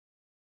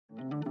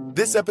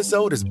This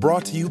episode is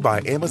brought to you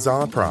by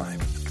Amazon Prime.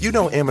 You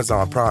know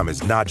Amazon Prime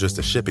is not just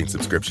a shipping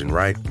subscription,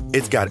 right?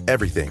 It's got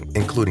everything,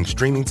 including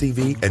streaming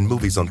TV and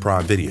movies on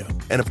Prime Video.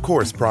 And of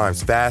course,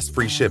 Prime's fast,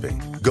 free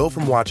shipping. Go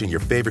from watching your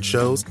favorite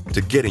shows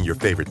to getting your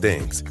favorite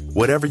things.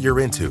 Whatever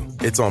you're into,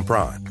 it's on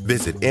Prime.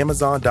 Visit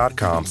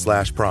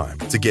Amazon.com/Prime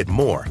to get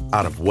more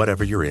out of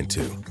whatever you're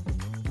into.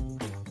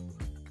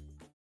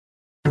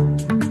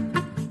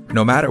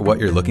 No matter what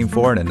you're looking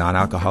for in a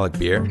non-alcoholic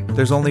beer,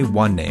 there's only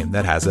one name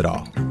that has it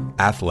all.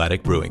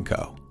 Athletic Brewing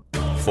Co.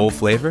 Full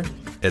flavor?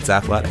 It's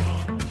athletic.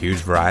 Huge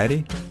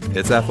variety?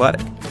 It's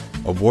athletic.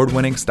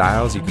 Award-winning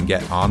styles you can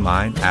get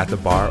online, at the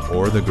bar,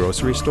 or the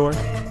grocery store?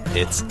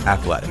 It's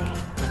athletic.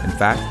 In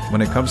fact,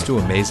 when it comes to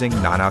amazing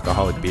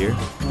non-alcoholic beer,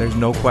 there's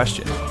no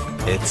question.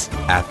 It's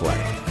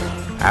athletic.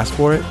 Ask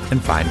for it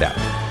and find out.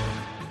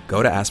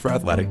 Go to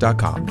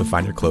askforathletic.com to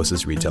find your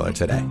closest retailer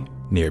today.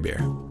 Near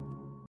Beer.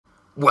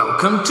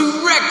 Welcome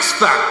to Rex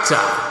Factor!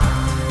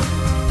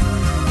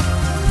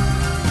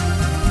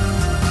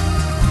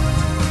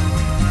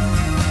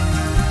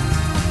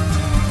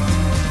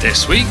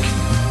 This week,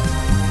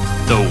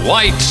 The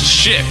White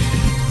Ship.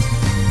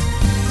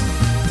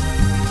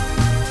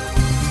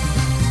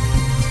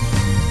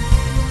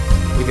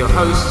 With your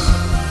hosts,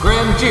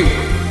 Graham Duke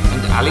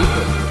and Ali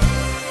Hood.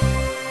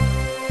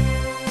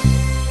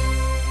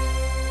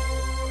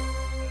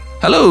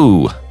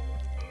 Hello.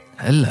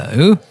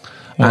 Hello.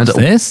 What's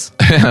this?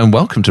 And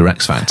welcome to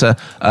Rex Factor.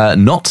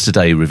 Not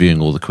today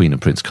reviewing all the Queen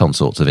and Prince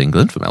Consorts of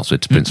England from Elsewhere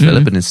to Prince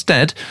Philip, but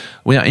instead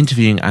we are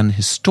interviewing an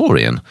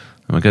historian.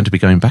 And we're going to be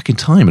going back in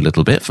time a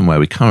little bit from where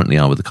we currently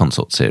are with the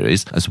Consort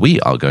series, as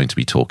we are going to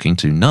be talking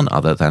to none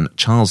other than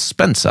Charles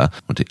Spencer,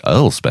 or to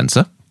Earl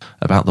Spencer,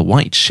 about the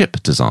White Ship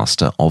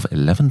disaster of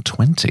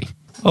 1120.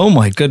 Oh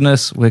my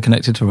goodness, we're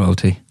connected to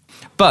royalty.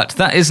 But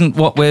that isn't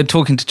what we're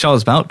talking to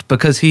Charles about,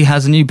 because he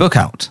has a new book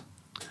out.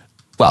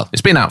 Well,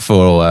 it's been out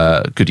for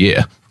a good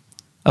year.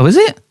 Oh, is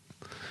it?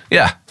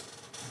 Yeah.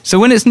 So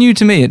when it's new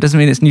to me, it doesn't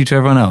mean it's new to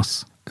everyone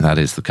else? That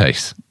is the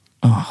case.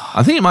 Oh,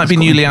 I think it might be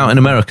newly out in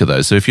America,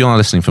 though, so if you are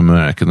listening from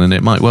America, then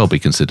it might well be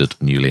considered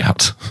newly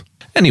out.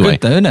 Anyway,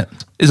 good though, isn't it?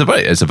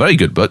 It's a very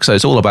good book, so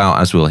it's all about,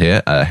 as we'll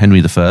hear,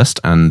 Henry I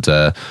and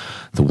the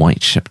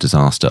White Ship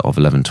disaster of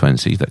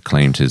 1120 that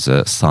claimed his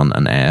son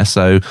and heir.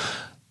 So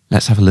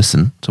let's have a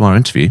listen to our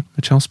interview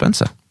with Charles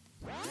Spencer.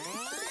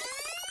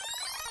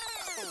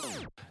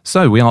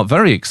 So we are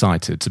very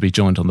excited to be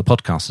joined on the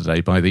podcast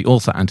today by the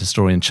author and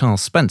historian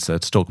Charles Spencer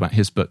to talk about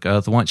his book,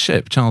 The White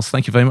Ship. Charles,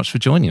 thank you very much for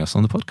joining us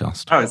on the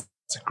podcast. Oh, it's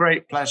a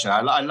great pleasure.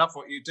 I love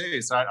what you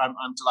do, so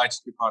I'm delighted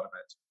to be part of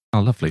it.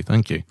 Oh, lovely.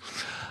 Thank you.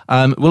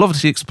 We'll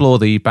obviously explore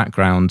the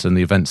background and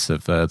the events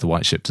of the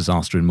White Ship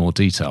disaster in more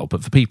detail,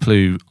 but for people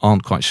who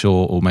aren't quite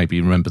sure or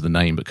maybe remember the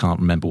name but can't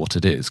remember what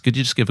it is, could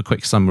you just give a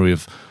quick summary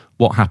of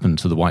what happened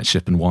to the White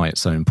Ship and why it's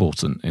so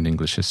important in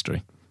English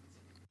history?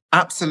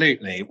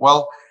 Absolutely.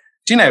 Well,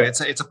 do you know, it's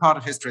a part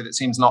of history that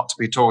seems not to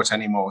be taught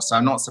anymore, so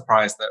I'm not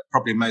surprised that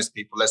probably most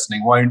people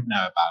listening won't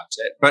know about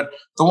it. But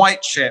the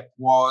White Ship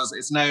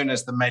it's known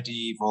as the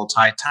medieval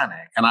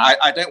Titanic. And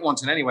I don't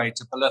want in any way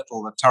to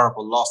belittle the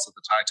terrible loss of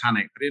the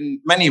Titanic, but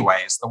in many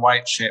ways, the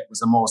White Ship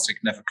was a more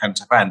significant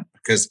event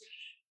because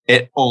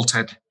it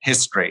altered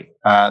history.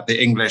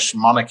 The English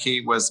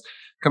monarchy was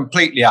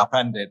completely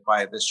upended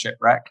by this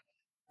shipwreck.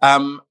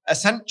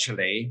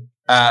 Essentially,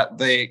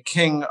 the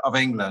King of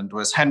England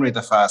was Henry I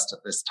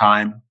at this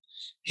time.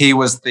 He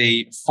was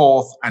the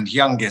fourth and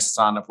youngest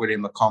son of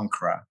William the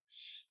Conqueror.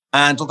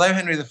 And although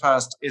Henry I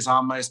is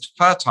our most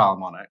fertile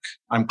monarch,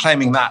 I'm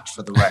claiming that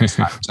for the Rex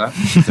Factor,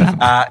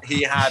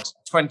 he had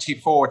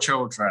 24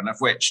 children, of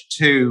which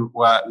 2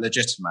 were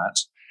legitimate.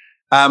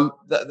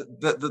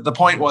 The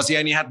point was he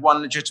only had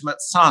one legitimate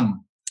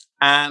son.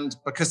 And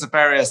because of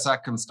various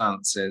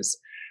circumstances,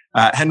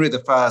 Henry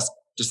I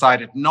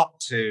decided not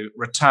to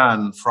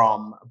return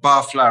from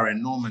Barfleur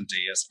in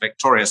Normandy as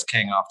victorious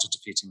king after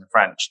defeating the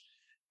French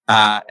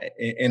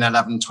in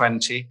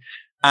 1120.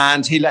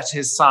 And he let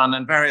his son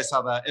and various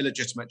other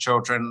illegitimate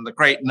children, the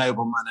great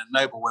noblemen and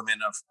noblewomen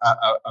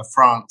of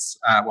France,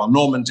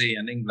 Normandy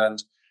and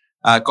England,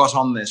 got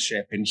on this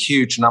ship in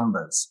huge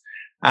numbers.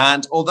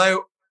 And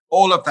although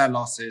all of their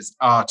losses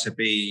are to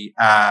be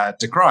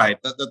decried,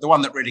 the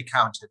one that really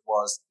counted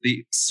was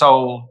the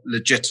sole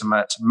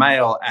legitimate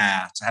male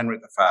heir to Henry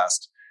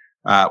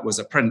I was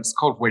a prince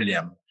called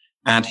William.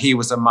 And he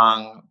was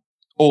among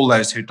all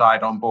those who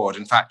died on board.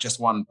 In fact, just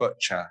one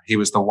butcher. He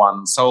was the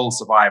one sole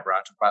survivor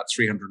out of about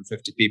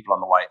 350 people on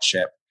the White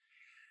Ship.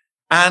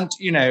 And,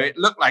 you know, it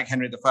looked like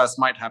Henry I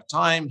might have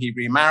time. He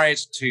remarried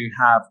to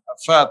have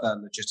further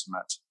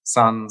legitimate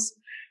sons,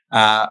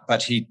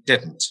 but he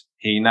didn't.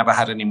 He never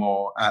had any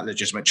more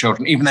legitimate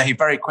children, even though he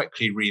very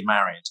quickly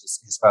remarried,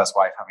 his first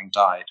wife having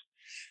died.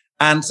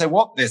 And so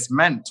what this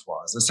meant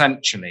was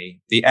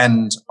essentially the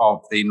end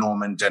of the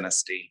Norman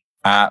dynasty,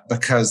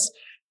 because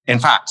in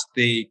fact,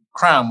 the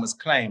crown was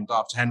claimed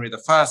after Henry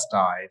I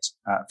died,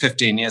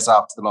 15 years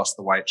after the loss of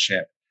the White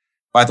Ship,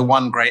 by the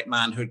one great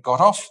man who'd got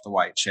off the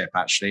White Ship,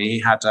 actually. He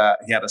had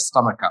a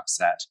stomach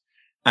upset.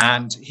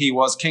 And he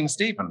was King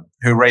Stephen,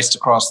 who raced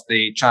across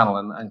the Channel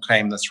and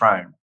claimed the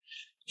throne.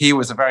 He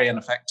was a very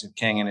ineffective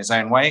king in his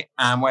own way.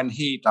 And when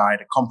he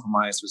died, a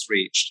compromise was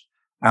reached,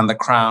 and the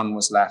crown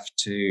was left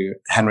to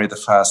Henry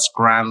I's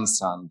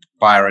grandson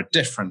via a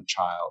different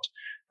child,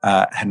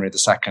 Henry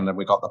II, and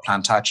we got the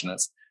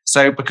Plantagenets.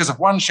 So because of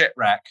one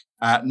shipwreck,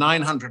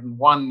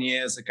 901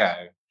 years ago,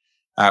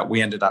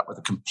 we ended up with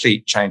a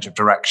complete change of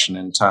direction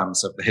in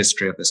terms of the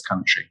history of this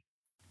country.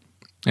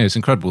 Yeah, it's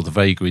incredible, the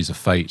vagaries of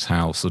fate,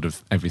 how sort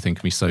of everything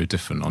can be so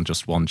different on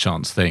just one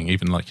chance thing.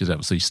 Even like you said,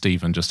 obviously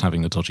Stephen just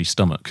having a dodgy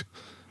stomach.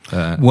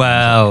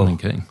 Well,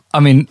 I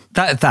mean,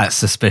 that's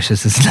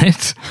suspicious, isn't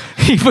it?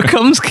 He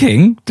becomes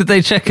king. Did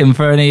they check him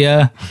for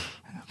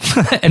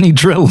any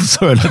drills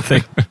or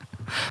anything?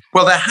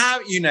 Well, there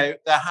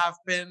have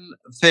been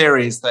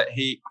theories that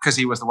because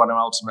he was the one who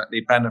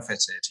ultimately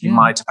benefited, he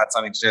might have had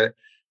something to do.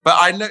 But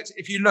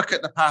if you look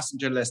at the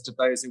passenger list of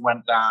those who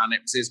went down,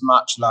 it was his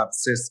much-loved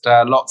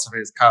sister, lots of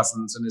his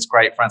cousins and his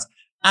great friends.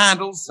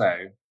 And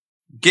also,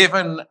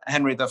 given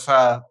Henry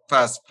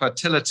I's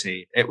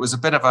fertility, it was a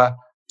bit of a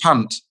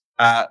punt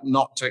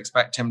not to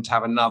expect him to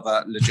have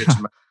another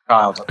legitimate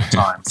child at the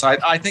time. So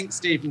I think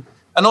Stephen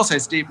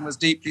was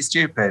deeply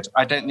stupid.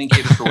 I don't think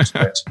he'd have thought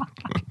of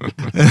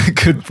it.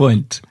 Good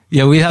point.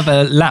 Yeah, we have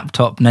a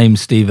laptop named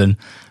Stephen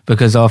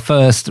because our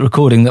first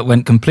recording that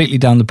went completely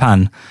down the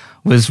pan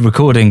was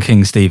recording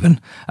King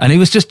Stephen. And he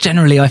was just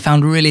generally, I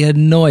found, really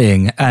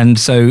annoying. And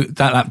so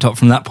that laptop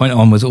from that point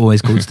on was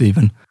always called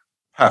Stephen.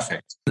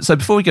 Perfect. So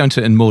before we go into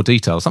it in more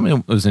detail, something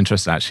that was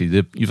interesting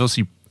actually, you've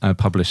obviously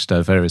published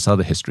various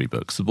other history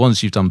books. The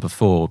ones you've done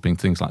before being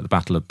things like the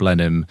Battle of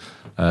Blenheim,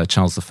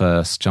 Charles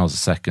I,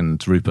 Charles II,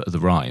 Rupert of the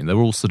Rhine. They're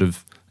all sort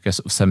of, I guess,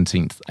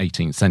 17th,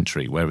 18th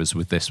century, whereas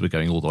with this we're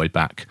going all the way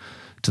back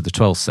to the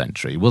 12th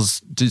century.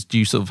 Did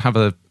you sort of have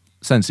a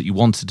sense that you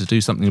wanted to do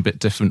something a bit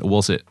different, or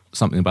was it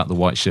something about the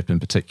White Ship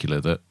in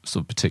particular that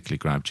sort of particularly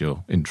grabbed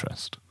your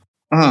interest?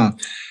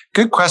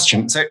 Good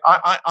question. So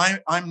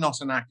I'm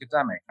not an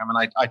academic. I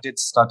mean, I did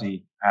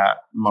study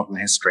modern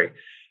history,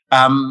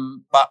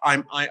 but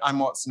I'm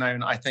what's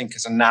known, I think,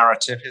 as a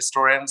narrative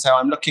historian. So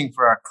I'm looking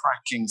for a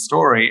cracking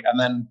story, and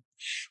then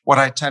what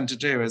I tend to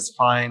do is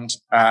find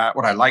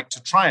what I like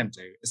to try and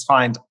do is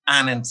find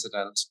an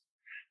incident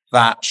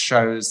that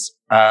shines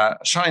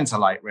a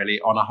light really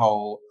on a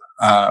whole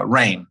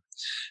reign.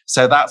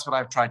 So that's what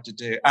I've tried to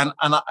do. And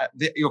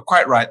you're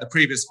quite right. The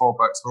previous 4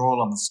 books were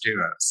all on the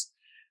Stuarts.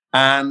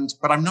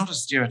 But I'm not a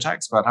Stuart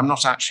expert. I'm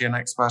not actually an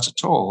expert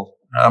at all.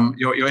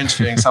 You're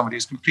interviewing somebody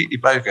who's completely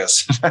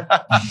bogus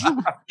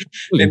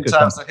in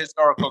terms of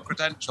historical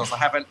credentials. I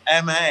have an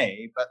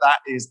MA, but that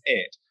is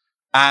it.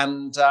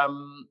 And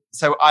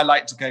so I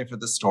like to go for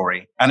the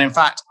story. And in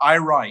fact, I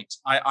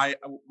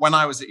when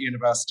I was at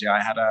university,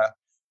 I had a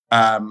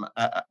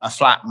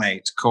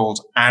flatmate called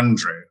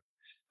Andrew.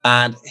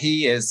 And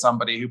he is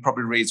somebody who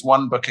probably reads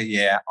 1 book a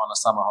year on a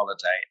summer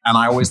holiday. And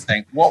I always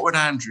think, what would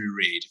Andrew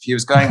read? If he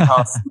was going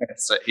past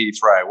Smiths at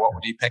Heathrow, what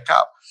would he pick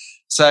up?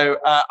 So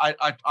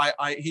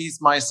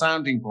he's my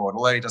sounding board,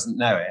 although he doesn't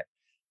know it.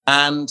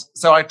 And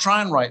so I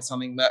try and write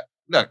something that,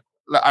 look,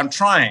 I'm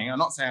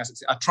not saying I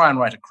succeed. I try and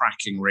write a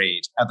cracking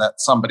read that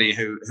somebody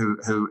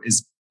who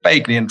is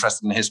vaguely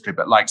interested in history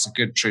but likes a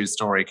good true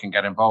story can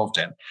get involved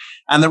in.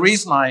 And the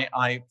reason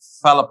I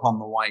fell upon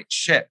the White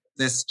Ship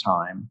this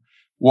time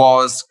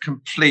was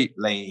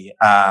completely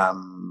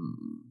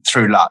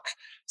through luck.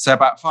 So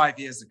about 5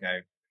 years ago,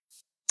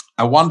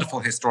 a wonderful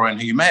historian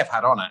who you may have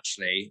had on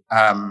actually,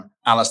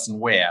 Alison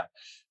Weir,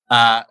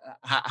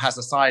 has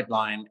a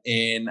sideline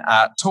in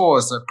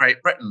tours of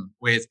Great Britain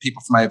with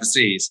people from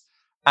overseas.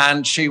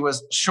 And she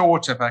was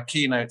short of a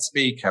keynote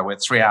speaker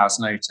with 3 hours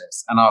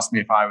notice and asked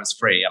me if I was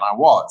free, and I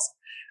was.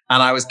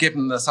 And I was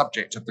given the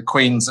subject of the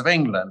Queens of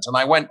England. And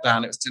I went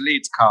down, it was to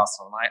Leeds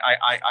Castle,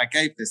 and I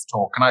gave this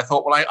talk. And I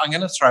thought, well, I'm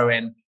going to throw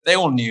in, they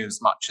all knew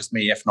as much as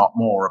me, if not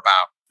more,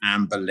 about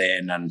Anne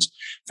Boleyn and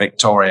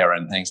Victoria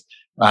and things,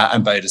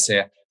 and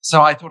Boadicea.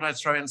 So I thought I'd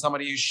throw in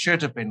somebody who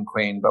should have been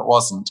queen, but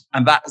wasn't.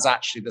 And that is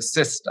actually the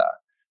sister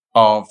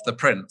of the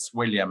Prince,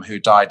 William, who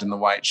died in the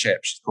White Ship.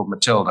 She's called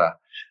Matilda.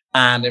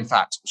 And in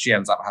fact, she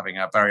ends up having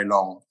a very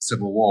long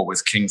civil war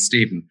with King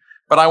Stephen.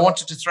 But I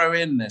wanted to throw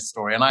in this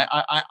story, and I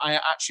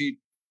actually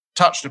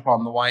touched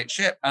upon the White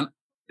Ship, and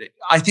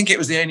I think it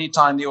was the only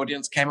time the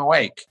audience came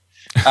awake.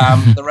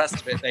 The rest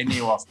of it they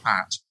knew off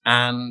pat.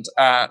 And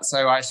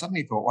so I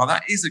suddenly thought, well,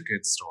 that is a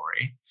good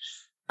story.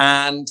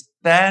 And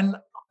then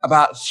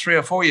about 3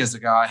 or 4 years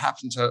ago, I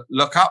happened to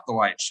look up the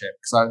White Ship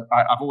because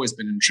I've always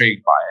been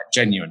intrigued by it,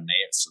 genuinely.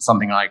 It's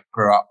something I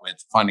grew up with,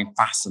 finding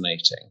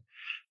fascinating.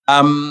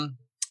 And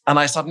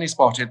I suddenly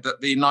spotted that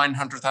the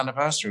 900th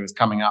anniversary was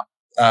coming up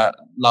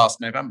last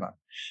November.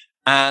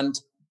 And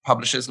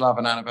publishers love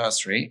an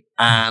anniversary,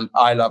 and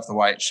I love the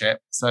White Ship.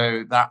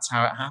 So that's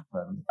how it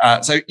happened.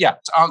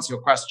 To answer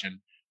your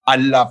question, I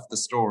love the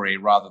story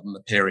rather than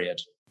the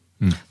period.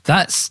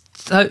 That's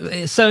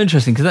it's so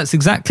interesting because that's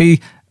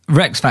exactly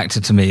Rex Factor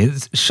to me.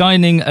 It's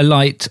shining a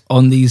light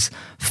on these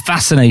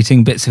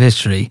fascinating bits of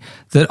history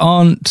that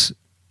aren't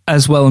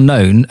as well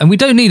known, and we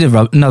don't need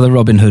another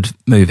Robin Hood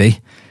movie.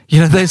 You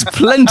know, there's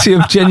plenty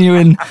of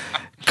genuine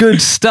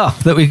good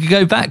stuff that we could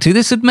go back to.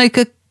 This would make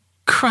a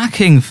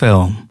cracking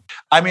film.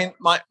 I mean,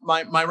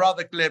 my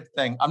rather glib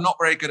thing, I'm not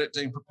very good at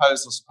doing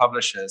proposals to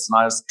publishers, and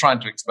I was trying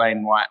to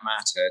explain why it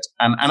mattered.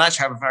 And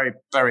actually I have a very,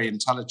 very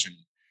intelligent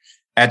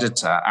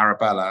editor,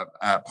 Arabella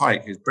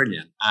Pike, who's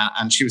brilliant,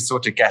 and she was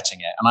sort of getting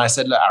it. And I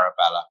said, look,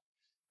 Arabella,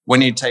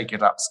 when you take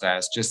it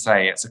upstairs, just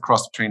say it's a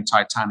cross between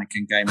Titanic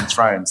and Game of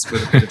Thrones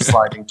with a bit of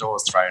sliding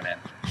doors thrown in.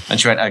 And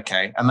she went,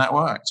 okay, and that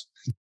worked.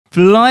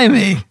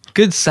 Blimey,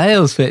 good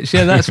sales pitch.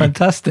 Yeah, that's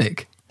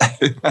fantastic.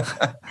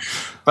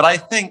 But I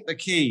think the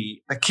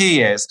key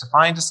is to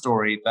find a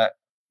story that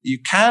you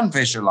can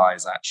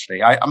visualize.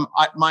 Actually,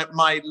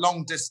 my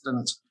long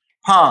distance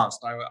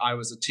past, I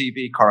was a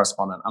TV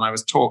correspondent, and I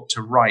was taught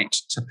to write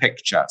to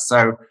picture.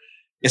 So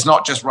it's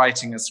not just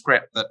writing a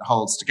script that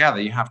holds together;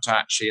 you have to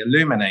actually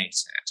illuminate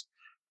it.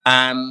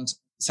 And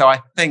so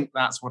I think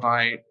that's what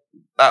I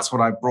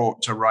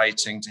brought to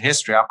writing to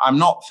history. I'm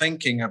not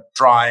thinking of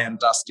dry and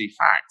dusty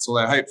facts,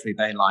 although hopefully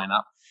they line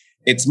up.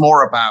 It's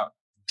more about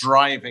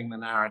driving the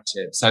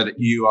narrative so that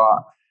you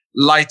are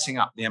lighting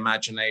up the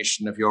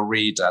imagination of your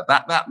reader.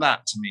 That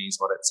to me is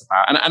what it's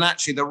about. And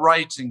actually the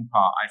writing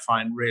part I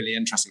find really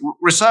interesting.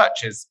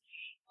 Research is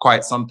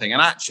quite something.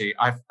 And actually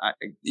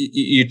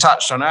you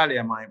touched on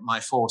earlier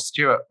my 4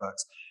 Stuart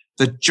books.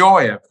 The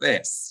joy of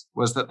this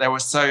was that there were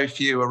so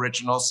few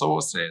original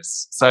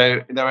sources.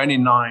 So there were only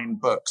 9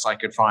 books I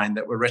could find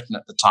that were written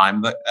at the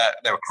time, that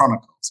there were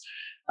chronicles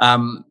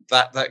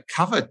that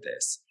covered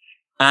this.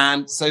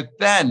 And so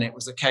then it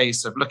was a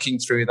case of looking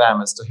through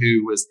them as to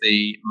who was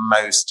the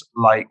most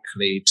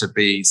likely to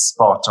be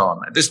spot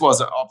on. This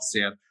was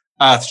obviously an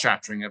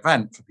earth-shattering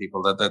event for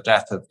people, the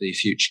death of the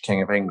future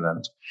King of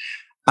England.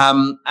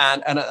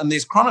 And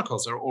these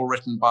chronicles are all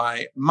written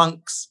by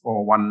monks,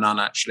 or one nun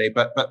actually,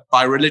 but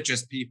by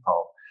religious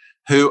people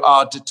who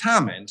are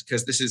determined,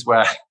 because this is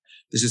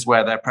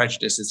where their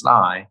prejudices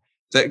lie,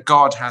 that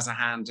God has a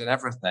hand in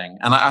everything.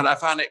 And I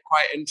found it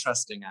quite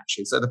interesting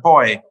actually. So the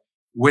boy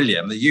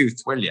William, the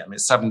youth William,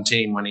 is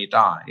 17 when he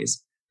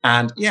dies.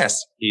 And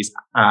yes, he's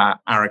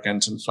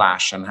arrogant and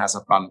flash and has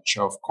a bunch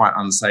of quite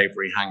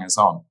unsavory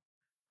hangers-on.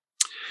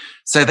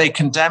 So they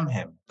condemn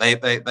him.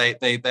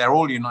 They're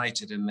all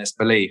united in this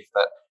belief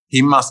that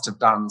he must have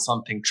done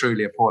something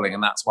truly appalling,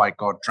 and that's why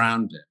God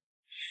drowned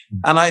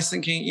him. And I was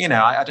thinking,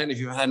 I don't know if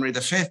you've Henry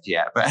V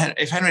yet, but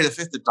if Henry V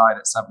had died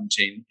at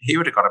 17, he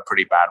would have got a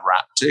pretty bad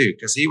rap too,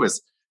 because he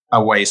was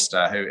a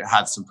waster who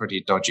had some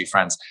pretty dodgy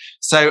friends.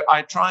 So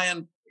I try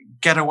and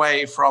get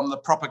away from the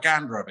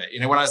propaganda of it.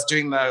 When I was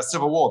doing the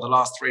Civil War, the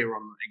last 3 were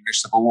on the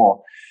English Civil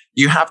War,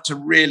 you have to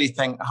really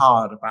think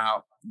hard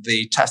about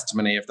the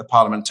testimony of the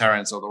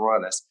parliamentarians or the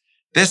royalists.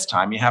 This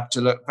time you have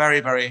to look very,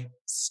 very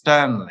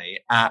sternly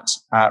at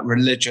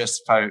religious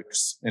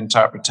folks'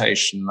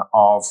 interpretation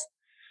of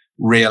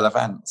real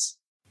events.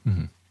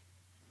 Mm-hmm.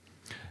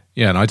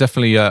 Yeah, and I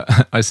definitely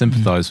I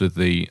sympathise with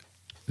the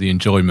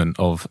enjoyment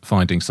of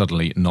finding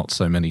suddenly not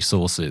so many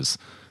sources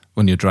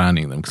when you're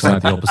drowning them, because I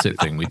had the opposite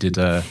thing. We did,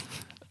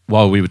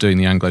 while we were doing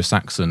the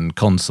Anglo-Saxon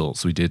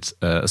consorts, we did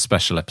a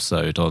special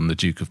episode on the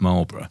Duke of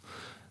Marlborough.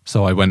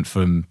 So I went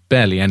from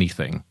barely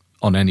anything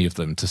on any of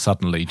them to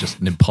suddenly just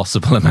an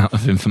impossible amount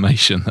of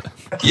information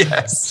that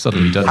yes.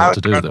 suddenly you don't know what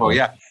to do with it.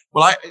 Yeah.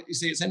 Well, you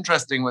see, it's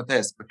interesting with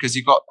this because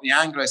you've got the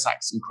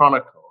Anglo-Saxon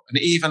Chronicle, and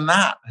even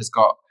that has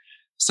got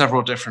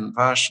several different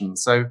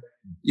versions. So,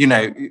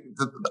 the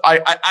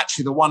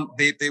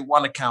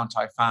one account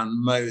I found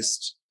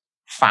most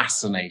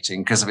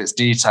fascinating because of its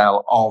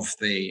detail of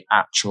the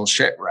actual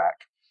shipwreck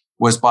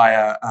was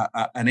by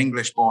an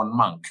English-born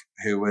monk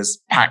who was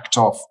packed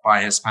off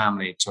by his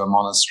family to a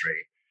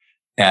monastery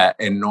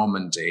in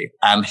Normandy,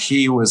 and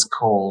he was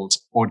called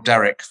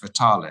Orderic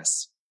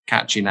Vitalis,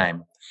 catchy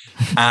name,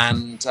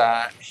 and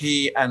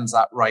he ends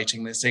up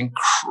writing this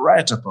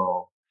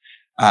incredible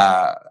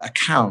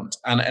account,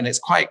 and it's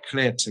quite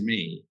clear to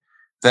me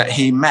that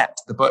he met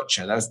the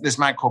butcher. There was this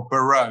man called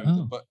Barreau,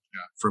 the butcher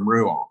from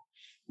Rouen,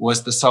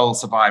 was the sole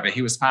survivor.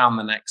 He was found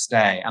the next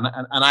day. And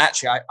I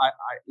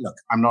look,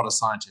 I'm not a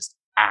scientist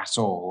at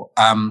all,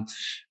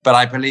 but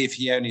I believe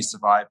he only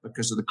survived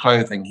because of the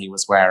clothing he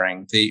was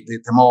wearing. The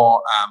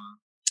more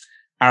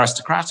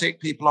aristocratic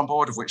people on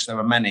board, of which there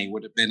were many,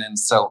 would have been in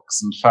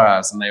silks and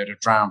furs, and they would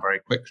have drowned very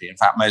quickly. In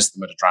fact, most of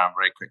them would have drowned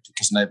very quickly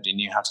because nobody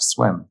knew how to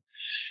swim.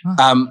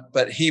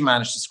 But he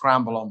managed to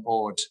scramble on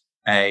board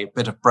a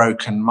bit of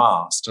broken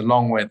mast,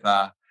 along with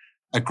a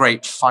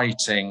great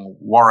fighting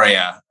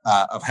warrior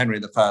of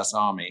Henry I's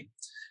army.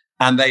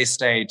 And they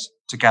stayed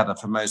together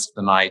for most of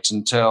the night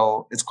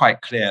until it's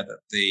quite clear that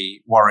the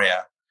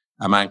warrior,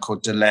 a man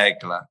called de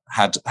l'Aigle,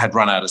 had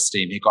run out of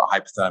steam. He got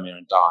hypothermia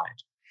and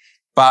died.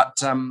 But,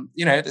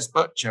 this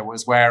butcher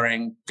was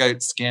wearing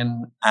goat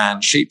skin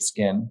and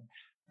sheepskin.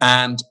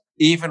 And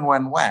even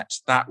when wet,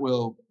 that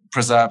will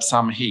preserve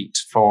some heat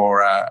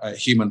for a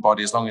human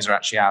body as long as you're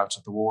actually out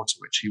of the water,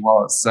 which he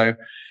was. So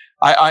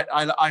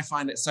I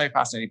find it so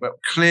fascinating.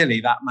 But clearly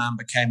that man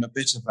became a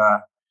bit of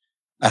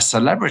a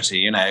celebrity,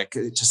 you know,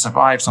 to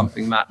survive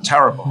something that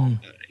terrible.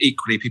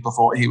 Equally, people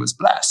thought he was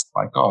blessed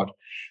by God.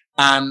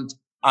 And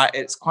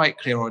it's quite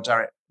clear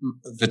Orderic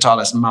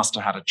Vitalis must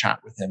have had a chat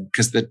with him,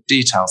 because the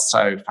detail's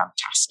so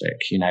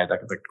fantastic. You know,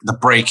 the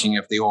breaking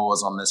of the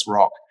oars on this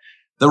rock.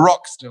 The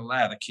rock's still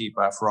there, the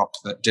Keyberth rock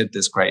that did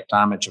this great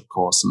damage, of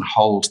course, and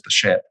holds the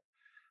ship.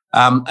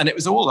 And it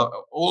was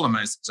all the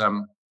most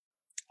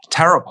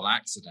terrible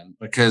accident,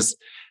 because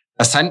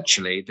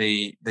essentially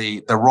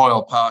the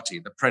royal party,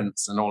 the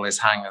prince and all his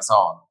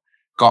hangers-on,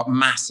 got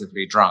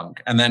massively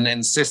drunk and then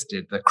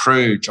insisted the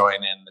crew join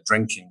in the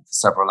drinking for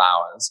several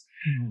hours.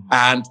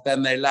 And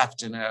then they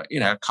left in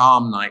a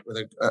calm night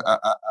with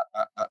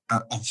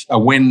a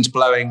wind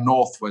blowing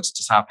northwards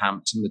to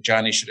Southampton. The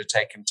journey should have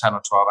taken 10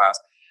 or 12 hours.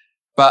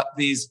 But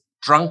these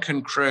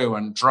drunken crew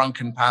and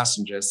drunken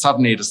passengers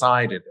suddenly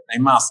decided that they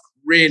must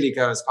really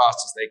go as fast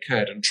as they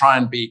could and try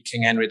and beat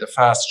King Henry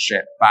I's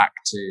ship back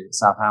to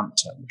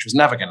Southampton, which was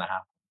never going to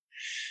happen.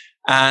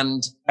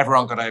 And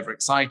everyone got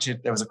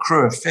overexcited. There was a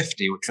crew of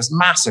 50, which was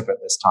massive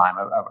at this time,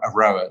 of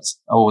rowers,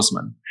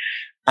 oarsmen.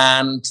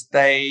 And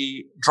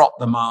they dropped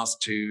the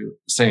mast too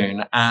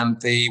soon, and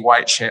the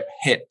white ship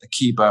hit the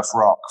Keyberth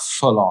rock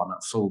full on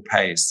at full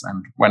pace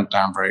and went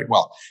down very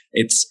well.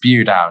 It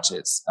spewed out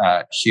its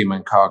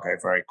human cargo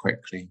very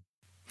quickly.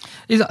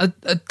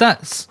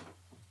 That's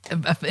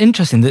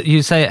interesting that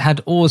you say it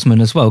had oarsmen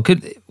as well.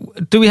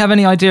 Do we have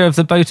any idea of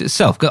the boat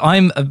itself? 'Cause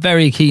I'm a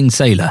very keen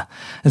sailor,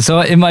 and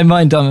so in my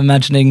mind I'm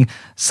imagining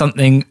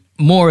something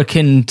more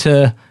akin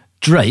to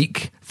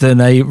Drake than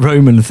a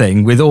Roman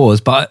thing with oars,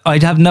 but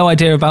I'd have no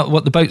idea about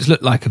what the boats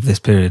look like of this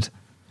period.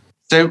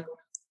 So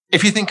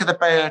if you think of the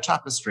Bayeux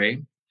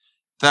Tapestry,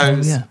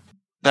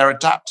 they're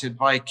adapted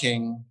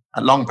Viking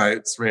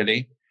longboats,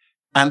 really.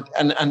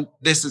 And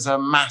this is a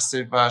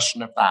massive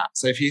version of that.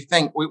 So if you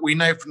think, we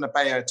know from the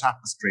Bayeux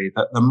Tapestry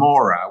that the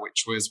Mora,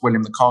 which was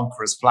William the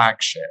Conqueror's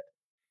flagship,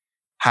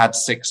 had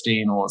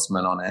 16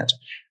 oarsmen on it,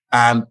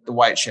 and the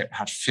white ship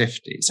had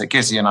 50. So it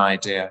gives you an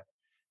idea.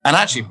 And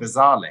actually,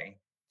 bizarrely,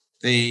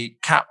 the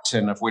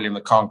captain of William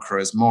the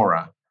Conqueror's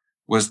Mora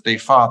was the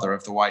father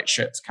of the white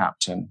ship's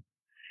captain.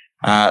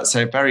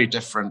 So very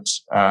different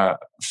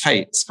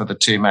fates for the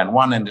two men.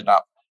 One ended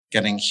up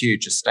getting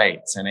huge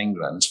estates in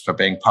England for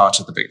being part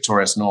of the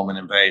victorious Norman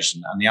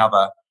invasion, and the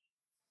other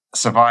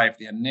survived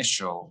the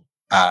initial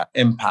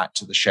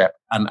impact of the ship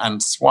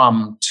and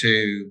swam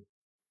to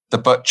the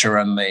butcher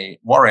and the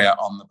warrior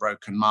on the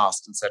broken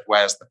mast and said,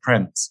 "Where's the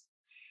prince?"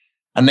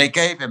 And they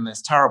gave him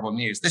this terrible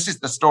news. This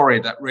is the story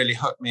that really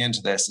hooked me into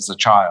this as a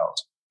child.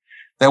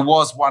 There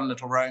was one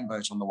little rowing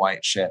boat on the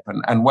white ship,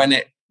 and when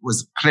it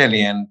was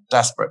clearly in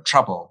desperate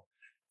trouble,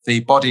 the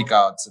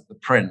bodyguards of the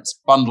prince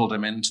bundled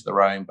him into the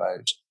rowing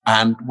boat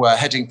and were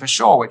heading for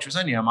shore, which was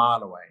only a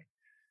mile away,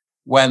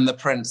 when the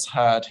prince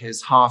heard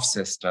his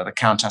half-sister, the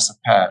Countess of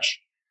Perche,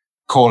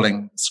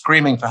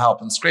 screaming for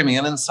help and screaming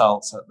an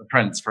insult at the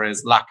prince for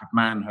his lack of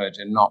manhood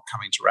in not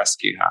coming to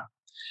rescue her.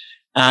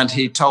 And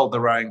he told the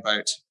rowing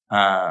boat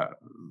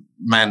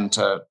men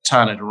to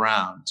turn it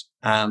around.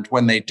 And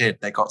when they did,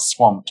 they got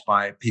swamped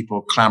by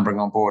people clambering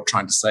on board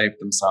trying to save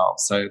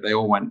themselves. So they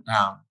all went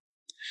down.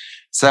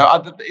 So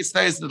it's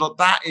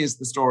that is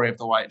the story of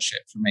the white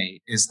ship for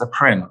me, is the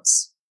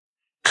prince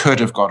could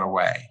have got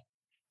away.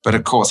 But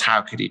of course,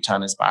 how could he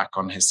turn his back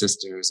on his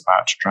sister who was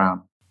about to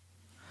drown?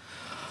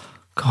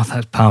 God,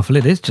 that's powerful.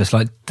 It is just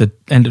like the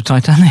end of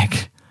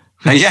Titanic.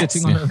 Yes.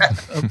 Sitting on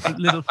a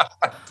little...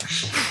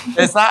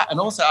 There's that. And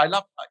also,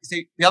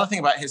 the other thing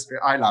about history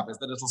I love is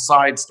the little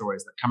side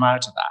stories that come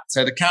out of that.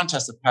 So the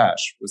Countess of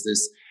Perche was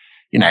this,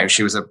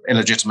 she was an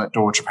illegitimate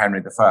daughter of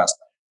Henry I.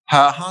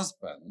 Her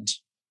husband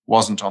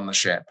wasn't on the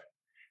ship.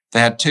 They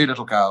had two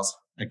little girls,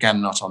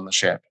 again, not on the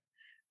ship.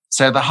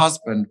 So the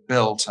husband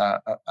built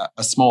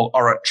a small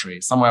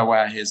oratory somewhere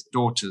where his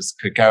daughters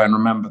could go and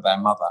remember their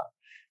mother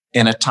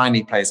in a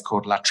tiny place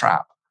called La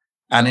Trappe.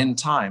 And in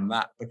time,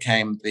 that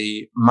became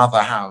the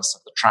mother house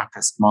of the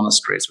Trappist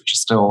monasteries, which are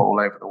still all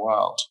over the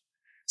world.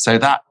 So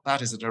that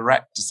is a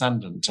direct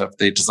descendant of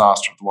the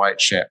disaster of the White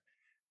Ship.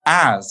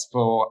 As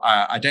for,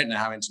 I don't know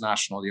how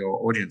international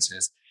your audience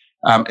is,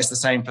 it's the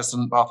same for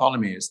St.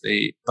 Bartholomew's,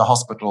 the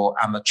hospital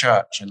and the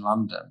church in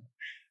London.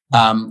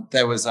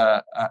 There was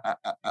a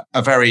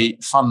very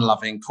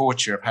fun-loving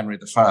courtier of Henry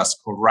I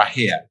called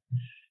Rahere,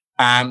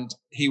 and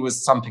he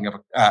was something of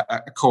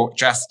a court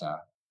jester.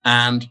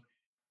 And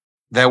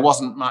there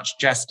wasn't much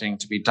jesting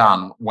to be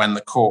done when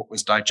the court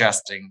was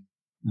digesting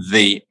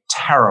the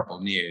terrible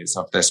news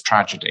of this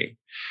tragedy.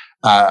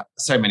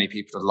 So many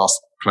people had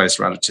lost close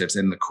relatives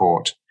in the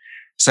court.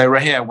 So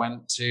Rahere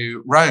went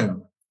to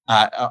Rome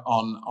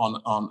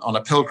on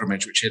a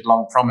pilgrimage which he had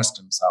long promised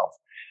himself.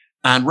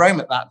 And Rome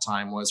at that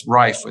time was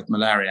rife with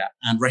malaria.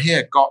 And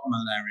Rahere got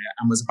malaria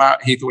and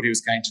he thought he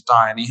was going to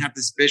die. And he had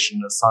this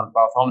vision of St.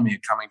 Bartholomew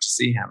coming to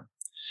see him.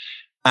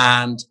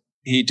 And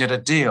he did a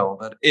deal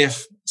that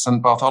if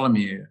St.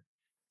 Bartholomew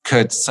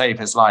could save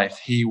his life,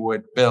 he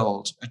would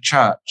build a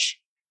church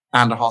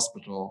and a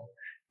hospital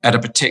at a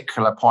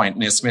particular point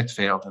near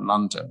Smithfield in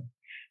London.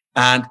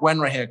 And when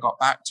Rahere got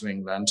back to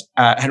England,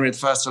 Henry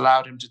I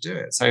allowed him to do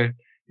it. So,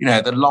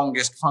 the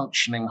longest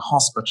functioning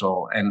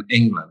hospital in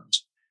England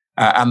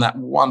and that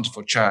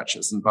wonderful church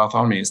at St.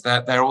 Bartholomew's,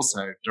 they're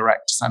also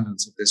direct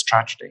descendants of this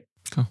tragedy.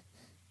 Cool.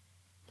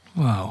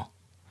 Wow.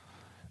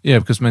 Yeah,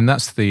 because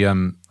that's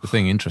the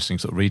thing interesting,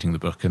 sort of reading the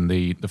book, and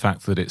the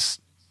fact that it's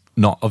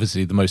not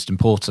obviously the most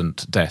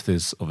important death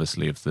is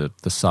obviously of the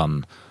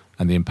son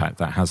and the impact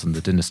that has on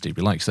the dynasty.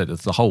 But like you said,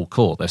 there's the whole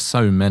court. There's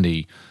so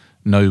many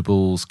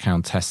nobles,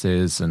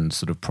 countesses, and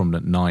sort of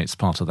prominent knights,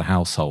 part of the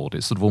household.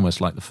 It's sort of almost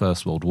like the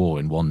First World War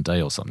in one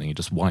day or something. It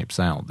just wipes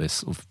out this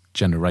sort of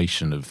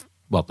generation of,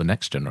 the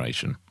next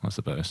generation, I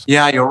suppose.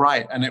 Yeah, you're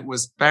right. And it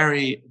was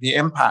the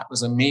impact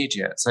was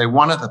immediate. So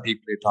one of the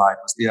people who died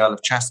was the Earl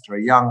of Chester,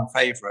 a young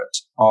favourite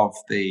of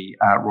the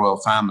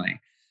royal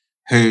family,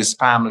 whose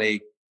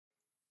family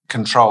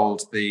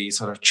controlled the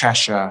sort of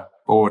Cheshire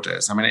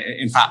borders. I mean,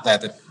 in fact, they're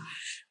the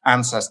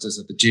ancestors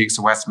of the Dukes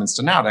of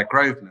Westminster now. They're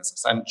Grosvenors,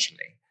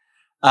 essentially.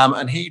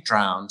 And he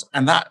drowned.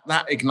 And that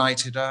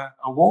ignited a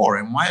war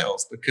in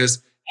Wales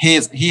because he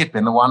had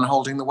been the one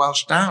holding the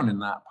Welsh down in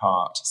that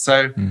part.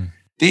 So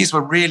these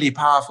were really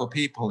powerful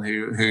people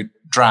who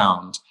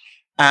drowned.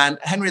 And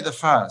Henry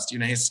I,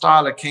 his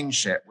style of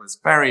kingship was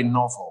very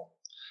novel.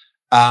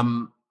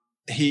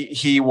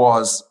 He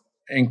was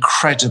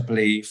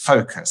incredibly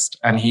focused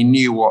and he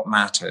knew what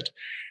mattered.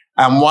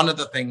 And one of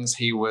the things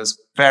he was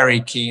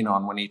very keen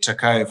on when he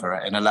took over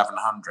in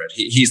 1100,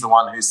 he's the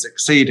one who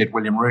succeeded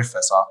William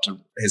Rufus after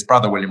his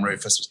brother William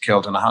Rufus was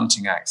killed in a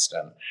hunting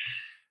accident.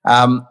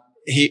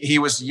 He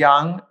was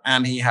young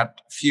and he had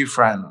few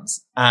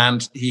friends,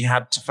 and he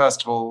had to,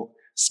 first of all,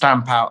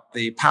 stamp out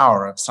the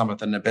power of some of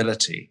the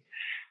nobility.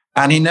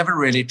 And he never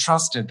really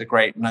trusted the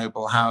great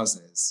noble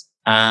houses.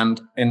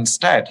 And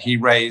instead, he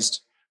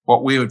raised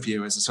what we would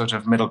view as a sort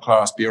of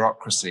middle-class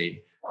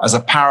bureaucracy as a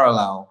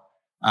parallel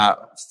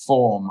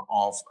form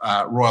of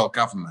royal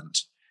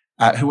government,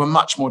 who were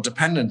much more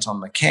dependent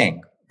on the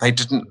king.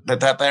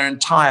 Their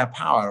entire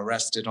power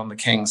rested on the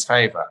king's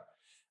favor.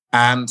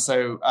 And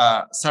so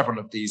several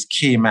of these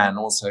key men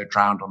also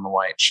drowned on the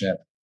White Ship.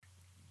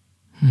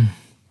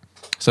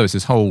 So it's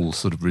this whole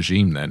sort of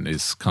regime then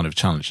is kind of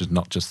challenged. It's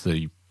not just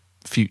the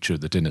future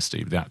of the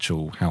dynasty, but the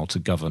actual how to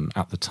govern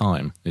at the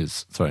time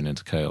is thrown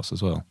into chaos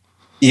as well.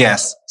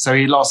 Yes. So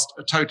he lost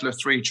a total of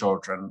 3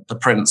 children, the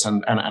prince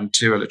and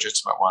 2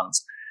 illegitimate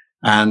ones,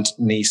 and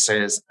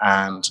nieces,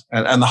 and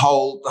the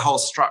whole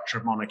structure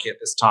of monarchy at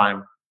this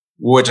time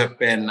would have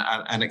been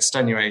an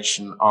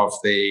extenuation of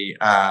the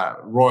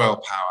royal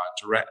power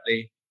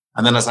directly.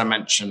 And then, as I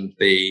mentioned,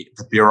 the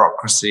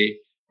bureaucracy.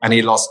 And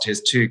he lost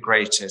his 2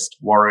 greatest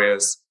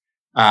warriors,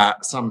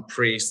 some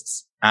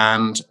priests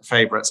and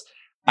favorites.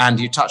 And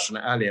you touched on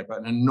it earlier, but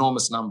an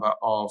enormous number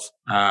of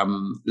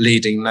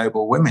leading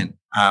noble women.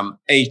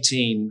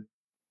 18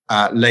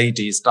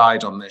 ladies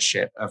died on this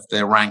ship of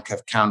the rank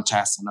of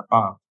countess and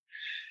above.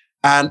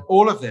 And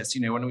all of this,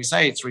 when we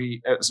say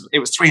it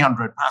was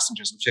 300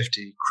 passengers and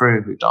 50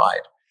 crew who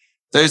died.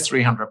 Those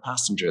 300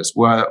 passengers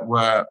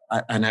were,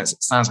 I know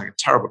it sounds like a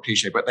terrible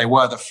cliche, but they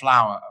were the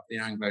flower of the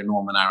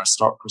Anglo-Norman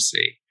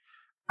aristocracy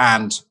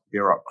and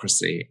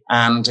bureaucracy.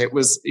 And it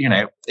was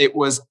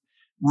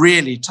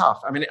really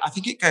tough. I mean, I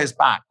think it goes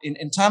back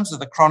in terms of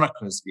the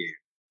chronicler's view.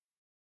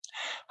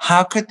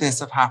 How could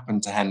this have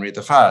happened to Henry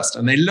I?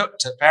 And they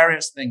looked at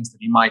various things that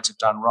he might have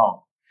done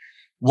wrong.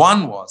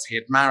 One was he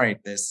had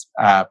married this,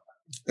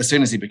 as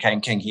soon as he became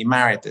king, he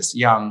married this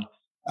young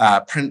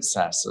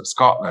princess of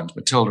Scotland,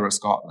 Matilda of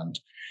Scotland,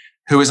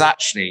 who was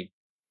actually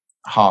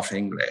half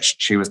English.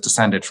 She was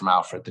descended from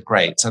Alfred the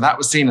Great. So that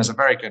was seen as a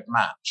very good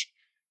match.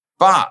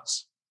 But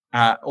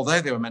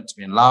although they were meant to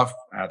be in love,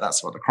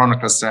 that's what the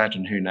chronicler said,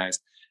 and who knows,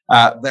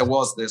 there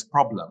was this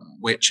problem,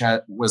 which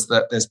was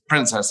that this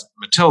Princess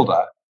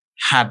Matilda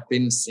had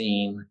been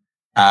seen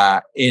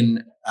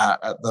in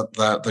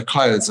the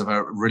clothes of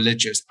a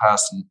religious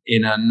person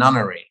in a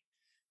nunnery.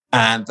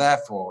 And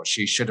therefore,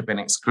 she should have been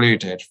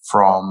excluded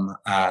from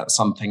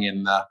something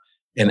in the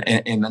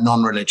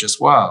non-religious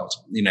world.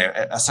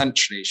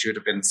 Essentially, she would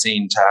have been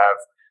seen to have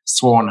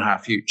sworn her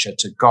future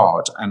to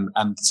God,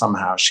 and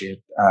somehow she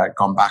had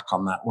gone back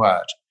on that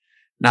word.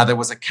 Now, there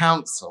was a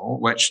council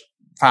which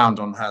found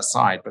on her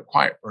side, but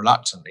quite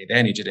reluctantly. They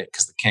only did it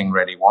because the king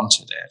really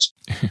wanted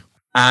it.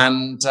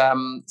 And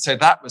so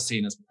that was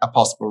seen as a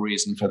possible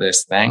reason for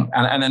this thing,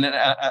 and then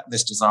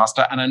this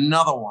disaster. And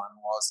another one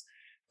was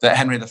that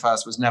Henry I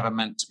was never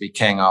meant to be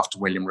king after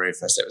William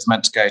Rufus. It was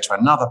meant to go to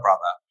another brother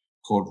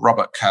called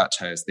Robert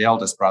Curthose, the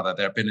eldest brother.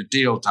 There had been a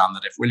deal done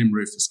that if William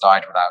Rufus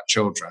died without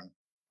children,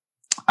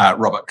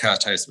 Robert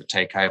Curthose would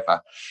take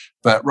over.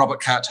 But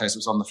Robert Curthose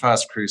was on the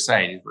First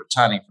Crusade. He was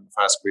returning from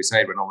the First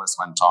Crusade when all this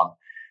went on.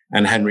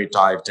 And Henry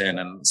dived in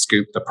and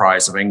scooped the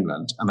prize of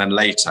England, and then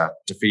later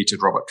defeated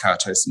Robert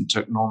Curthose and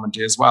took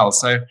Normandy as well.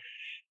 So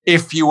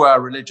if you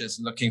were religious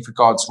and looking for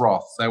God's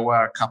wrath, there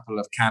were a couple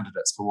of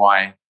candidates for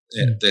why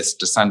this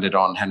descended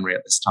on Henry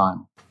at this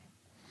time.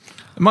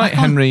 Might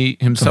Henry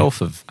himself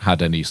have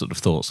had any sort of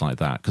thoughts like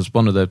that? Because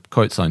one of the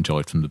quotes I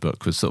enjoyed from the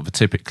book was sort of a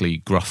typically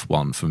gruff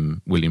one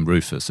from William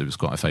Rufus, who was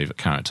quite a favourite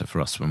character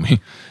for us when we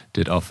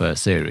did our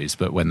first series.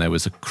 But when there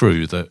was a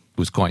crew that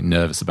was quite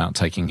nervous about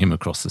taking him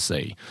across the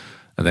sea,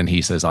 and then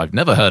he says, "I've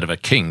never heard of a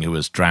king who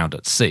was drowned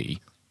at sea,"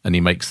 and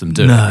he makes them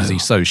do it because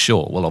he's so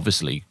sure. Well,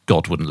 obviously,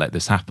 God wouldn't let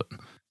this happen.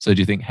 So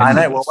do you think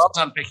Henry... I know, well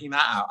done picking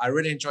that out. I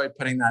really enjoyed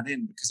putting that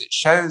in because it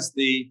shows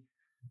the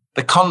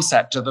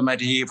concept of the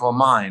medieval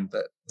mind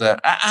that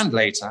and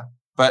later,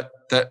 but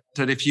that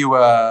if you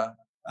were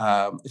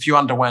if you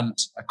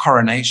underwent a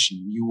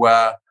coronation, you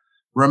were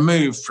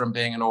removed from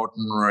being an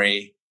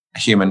ordinary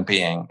human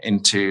being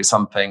into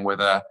something with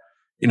a,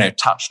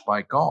 touched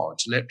by God,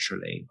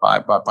 literally by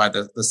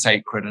the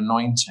sacred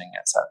anointing,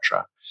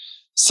 etc.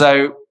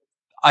 So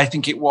I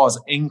think it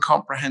was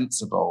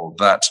incomprehensible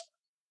that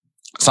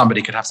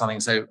somebody could have something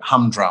so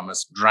humdrum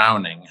as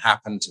drowning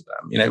happen to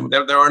them.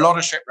 There were a lot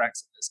of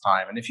shipwrecks at this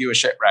time, and if you were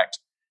shipwrecked,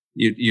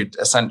 you'd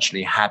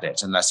essentially had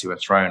it unless you were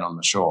thrown on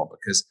the shore,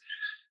 because,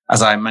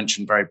 as I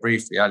mentioned very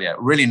briefly earlier,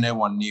 really no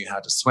one knew how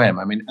to swim.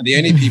 I mean, the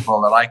only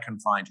people that I can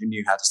find who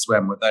knew how to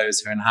swim were those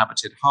who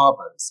inhabited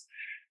harbors,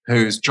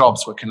 whose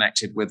jobs were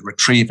connected with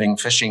retrieving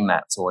fishing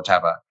nets or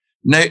whatever.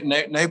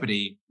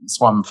 Nobody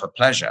swam for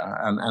pleasure,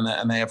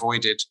 and they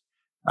avoided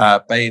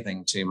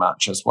bathing too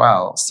much as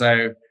well.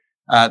 So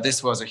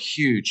this was a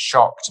huge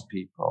shock to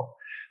people.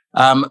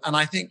 And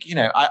I think,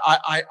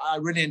 I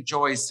really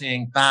enjoy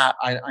seeing that.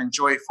 I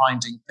enjoy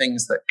finding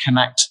things that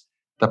connect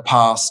the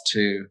past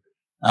to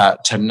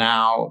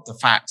now. The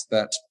fact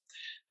that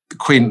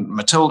Queen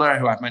Matilda,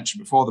 who I've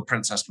mentioned before, the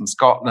princess from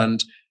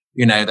Scotland,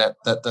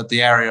 that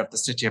the area of the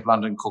City of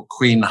London called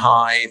Queen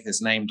Hithe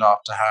is named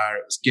after her.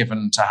 It was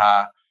given to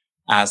her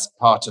as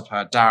part of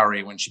her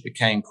dowry when she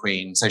became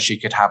queen, so she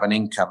could have an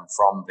income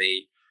from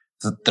the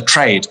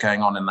trade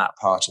going on in that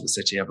part of the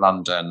City of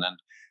London.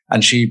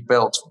 And she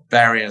built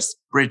various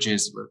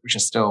bridges, which are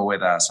still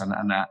with us, and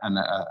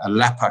a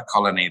leper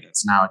colony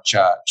that's now a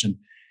church. And,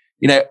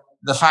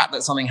 the fact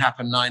that something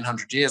happened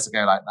 900 years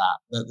ago like that,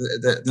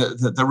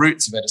 the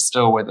roots of it are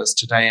still with us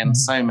today in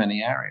so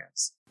many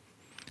areas.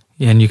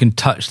 Yeah, and you can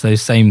touch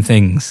those same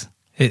things.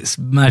 It's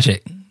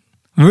magic.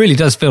 It really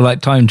does feel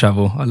like time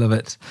travel. I love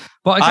it.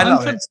 But I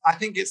love it. I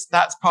think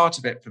that's part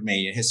of it for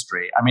me,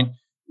 history. I mean,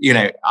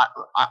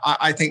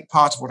 I think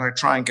part of what I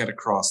try and get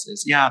across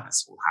is,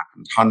 this all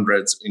happened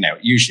hundreds,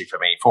 usually for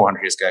me,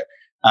 400 years ago,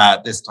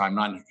 this time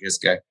 900 years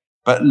ago.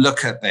 But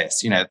look at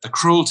this, the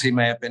cruelty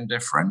may have been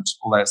different,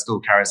 although it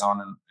still carries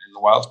on in the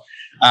world.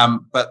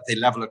 But the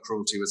level of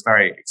cruelty was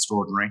very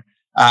extraordinary.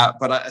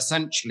 But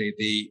essentially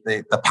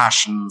the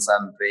passions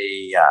and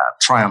the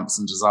triumphs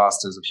and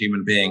disasters of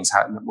human beings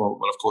will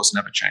of course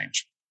never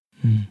change.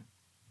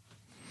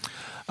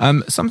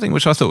 Something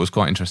which I thought was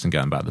quite interesting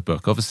going about the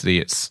book, obviously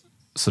it's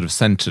sort of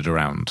centred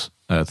around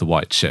the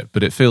White Ship,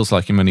 but it feels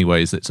like in many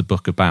ways it's a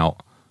book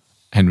about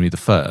Henry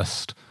I,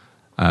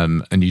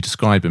 and you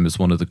describe him as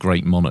one of the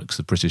great monarchs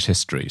of British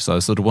history. So I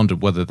sort of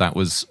wondered whether that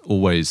was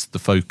always the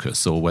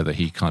focus or whether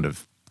he kind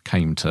of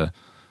came to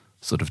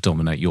sort of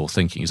dominate your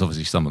thinking. He's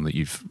obviously someone that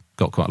you've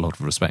got quite a lot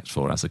of respect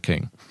for as a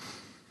king.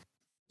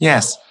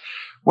 Yes.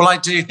 Well, I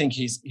do think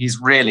he's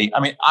really,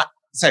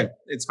 so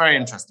it's very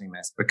interesting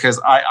this,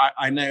 because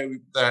I know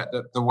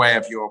the way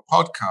of your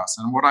podcast,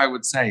 and what I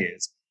would say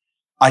is,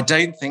 I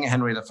don't think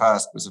Henry I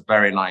was a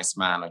very nice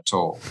man at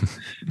all,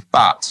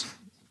 but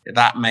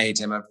that made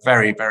him a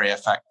very, very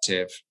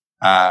effective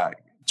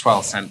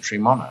 12th century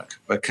monarch,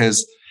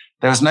 because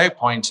there was no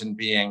point in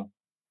being,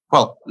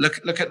 well,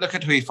 look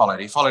at who he followed.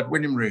 He followed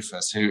William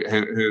Rufus,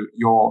 who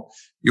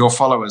your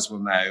followers will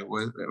know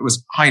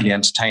was highly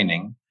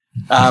entertaining,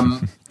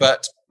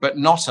 but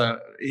not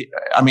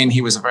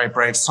he was a very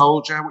brave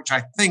soldier, which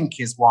I think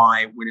is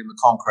why William the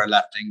Conqueror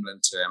left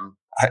England to him.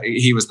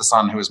 He was the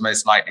son who was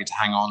most likely to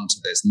hang on to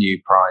this new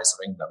prize of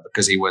England,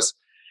 because he was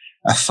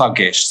a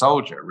thuggish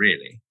soldier,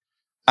 really.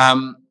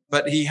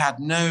 But he had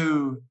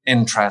no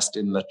interest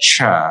in the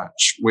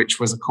church, which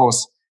was, of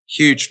course,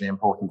 hugely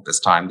important at this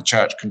time. The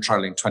church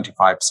owning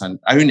 25% of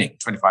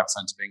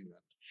England,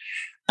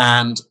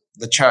 and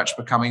the church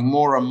becoming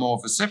more and more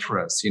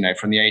vociferous,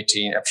 from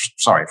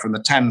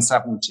the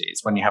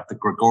 1070s, when you have the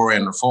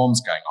Gregorian reforms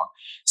going on.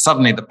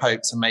 Suddenly the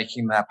popes are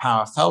making their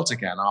power felt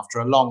again after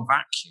a long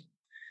vacuum.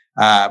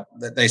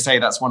 They say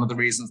that's one of the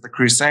reasons the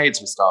Crusades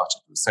were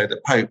started, so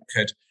the Pope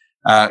could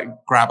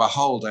grab a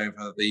hold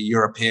over the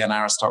European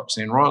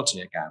aristocracy and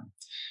royalty again.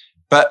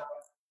 But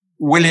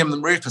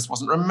William Rufus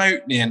wasn't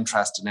remotely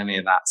interested in any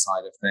of that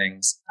side of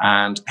things.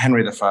 And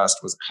Henry I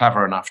was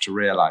clever enough to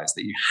realize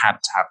that you had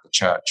to have the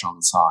church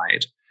on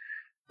side.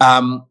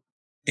 Henry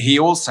I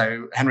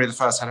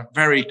had a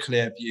very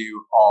clear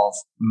view of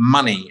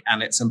money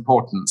and its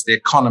importance, the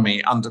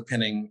economy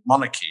underpinning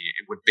monarchy.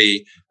 It would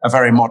be a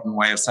very modern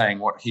way of saying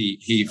what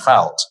he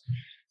felt.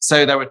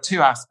 So there were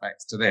two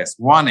aspects to this.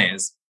 One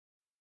is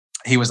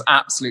he was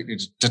absolutely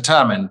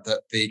determined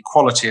that the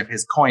quality of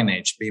his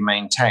coinage be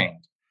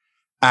maintained.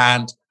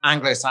 And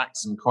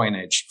Anglo-Saxon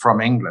coinage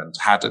from England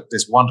had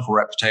this wonderful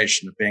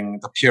reputation of being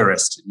the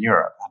purest in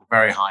Europe, had a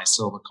very high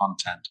silver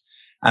content,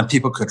 and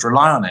people could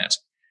rely on it.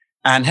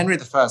 And Henry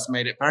I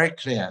made it very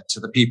clear to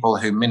the people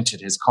who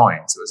minted his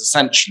coins, it was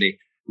essentially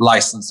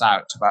licensed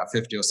out to about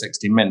 50 or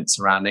 60 mints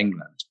around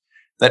England,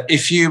 that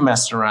if you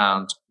messed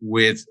around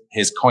with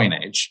his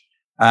coinage,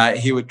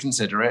 he would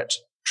consider it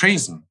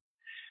treason.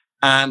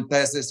 And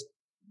there's this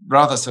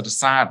rather sort of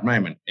sad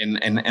moment in the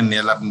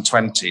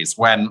 1120s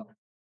when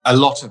a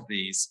lot of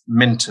these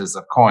minters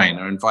of coin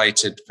are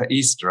invited for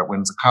Easter at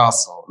Windsor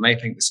Castle, and they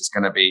think this is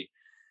going to be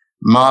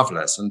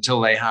marvelous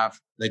until they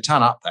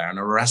turn up there and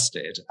are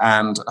arrested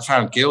and are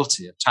found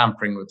guilty of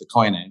tampering with the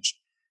coinage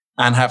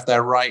and have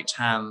their right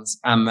hands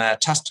and their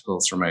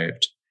testicles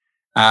removed.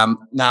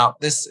 Now,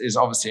 this is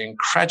obviously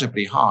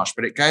incredibly harsh,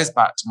 but it goes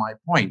back to my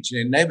point.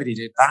 Nobody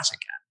did that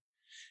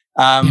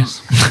again.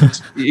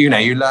 Yes.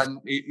 You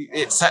learn,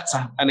 it sets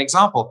an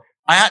example.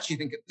 I actually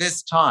think at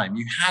this time,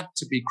 you had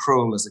to be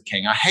cruel as a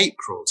king. I hate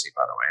cruelty,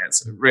 by the way.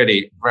 It's a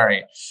really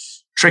very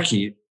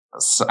tricky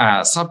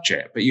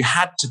subject, but you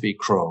had to be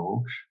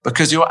cruel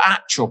because your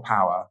actual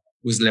power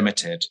was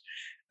limited.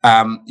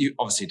 You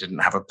obviously didn't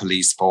have a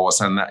police force,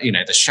 and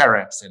the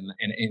sheriffs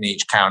in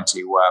each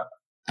county were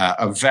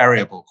of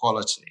variable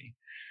quality.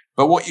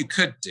 But what you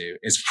could do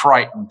is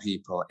frighten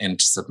people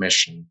into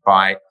submission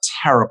by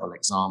terrible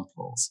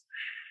examples.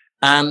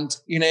 And,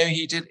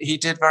 he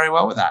did very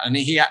well with that. And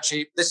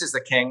this is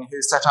the king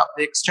who set up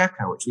the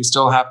Exchequer, which we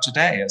still have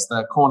today as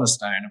the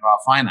cornerstone of our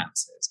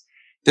finances.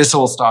 This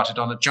all started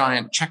on a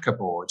giant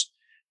checkerboard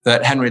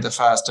that Henry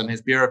I and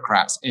his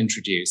bureaucrats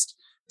introduced.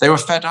 They were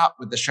fed up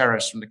with the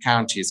sheriffs from the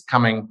counties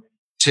coming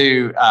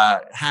to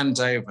hand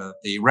over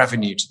the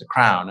revenue to the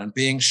crown and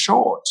being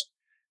short.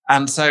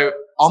 And so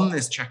on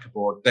this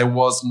checkerboard, there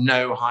was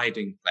no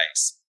hiding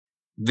place.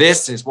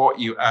 This is what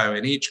you owe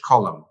in each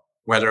column,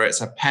 whether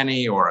it's a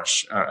penny or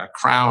a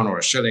crown or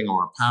a shilling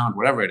or a pound,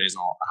 whatever it is,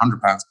 or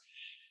 £100.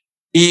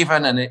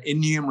 Even an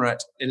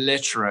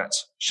illiterate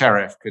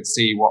sheriff could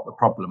see what the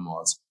problem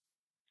was.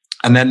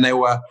 And then they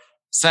were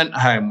sent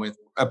home with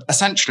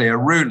essentially a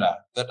ruler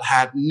that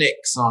had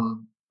nicks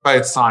on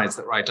both sides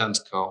that were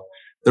identical.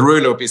 The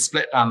ruler would be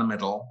split down the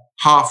middle.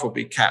 Half would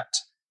be kept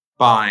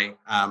by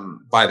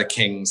the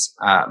king's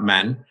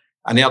men,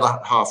 and the other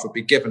half would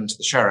be given to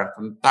the sheriff.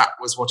 And that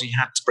was what he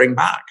had to bring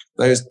back,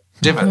 those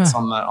divots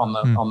on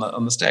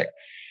the stick.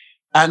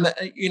 And,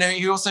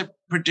 he also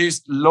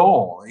produced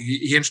law.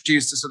 He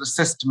introduced a sort of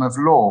system of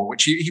law,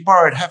 which he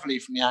borrowed heavily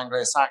from the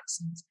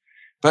Anglo-Saxons,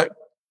 but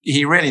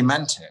he really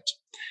meant it.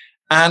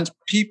 And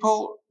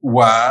people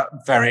were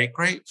very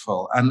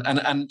grateful.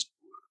 And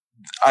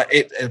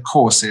it, of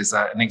course, is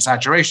an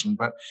exaggeration,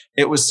 but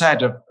it was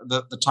said of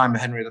the time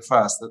of Henry I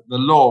that the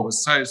law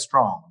was so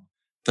strong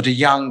that a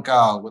young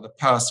girl with a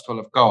purse full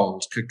of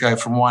gold could go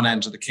from one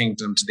end of the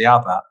kingdom to the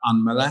other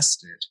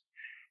unmolested.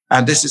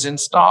 And this is in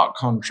stark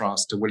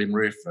contrast to William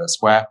Rufus,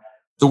 where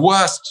the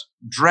worst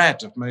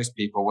dread of most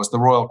people was the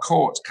royal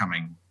court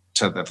coming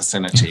to the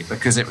vicinity,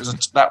 because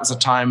that was a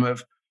time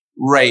of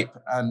rape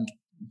and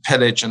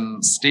pillage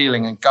and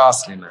stealing and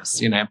ghastliness.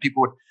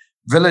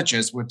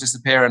 Villagers would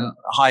disappear and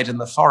hide in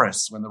the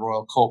forests when the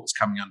royal court was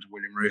coming under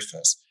William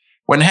Rufus.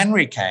 When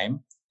Henry came,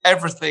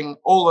 everything,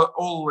 all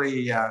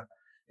the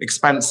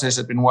expenses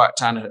had been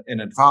worked out in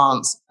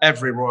advance.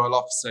 Every royal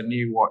officer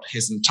knew what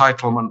his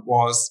entitlement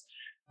was.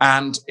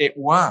 And it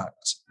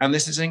worked. And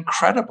this is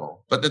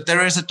incredible. But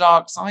there is a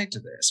dark side to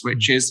this,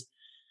 which is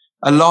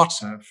a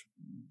lot of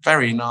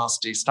very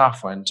nasty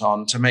stuff went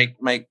on to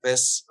make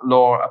this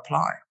law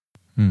apply.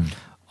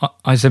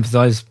 I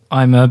sympathise.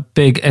 I'm a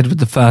big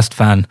Edward I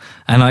fan,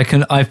 and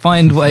I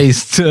find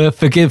ways to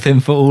forgive him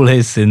for all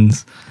his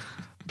sins.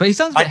 But he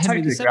sounds like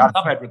Henry VII. I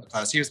love Edward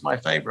I. He was my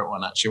favourite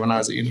one, actually, when I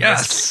was at university.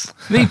 Yes,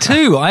 me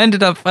too. I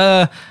ended up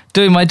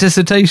doing my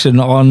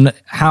dissertation on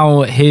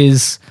how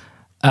his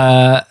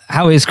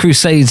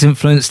crusades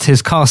influenced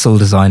his castle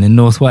design in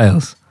North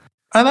Wales.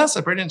 Oh, that's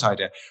a brilliant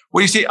idea.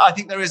 Well, you see, I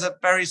think there is a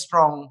very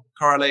strong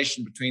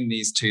correlation between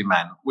these two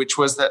men, which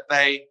was that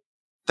they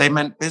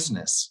meant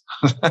business.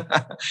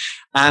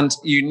 And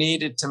you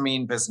needed to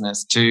mean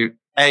business to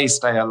A,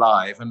 stay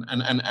alive,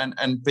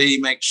 and B,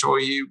 make sure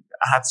you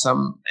had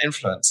some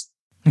influence.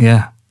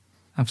 Yeah,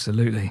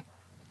 absolutely.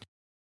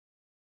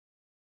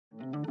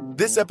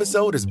 This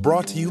episode is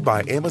brought to you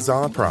by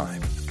Amazon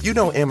Prime. You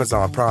know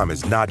Amazon Prime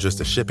is not just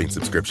a shipping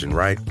subscription,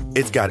 right?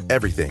 It's got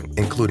everything,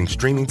 including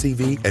streaming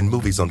TV and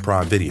movies on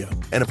Prime Video.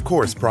 And of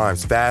course,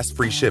 Prime's fast,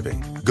 free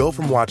shipping. Go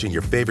from watching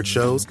your favorite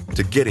shows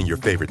to getting your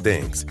favorite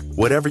things.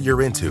 Whatever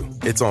you're into,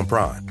 it's on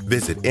Prime.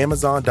 Visit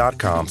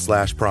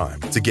Amazon.com/Prime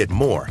to get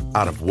more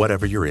out of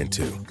whatever you're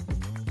into.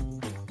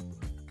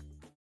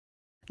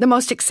 The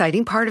most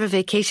exciting part of a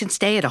vacation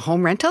stay at a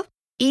home rental?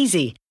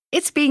 Easy.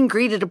 It's being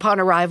greeted upon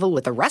arrival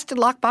with a rusted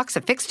lockbox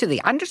affixed to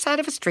the underside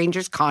of a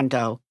stranger's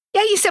condo.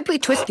 Yeah, you simply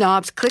twist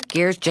knobs, click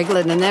gears, jiggle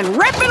it, and then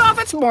rip it off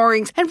its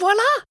moorings, and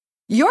voila!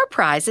 Your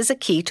prize is a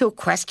key to a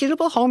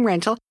questionable home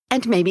rental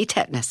and maybe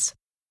tetanus.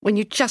 When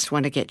you just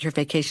want to get your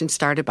vacation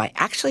started by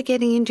actually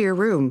getting into your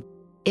room,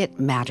 it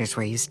matters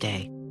where you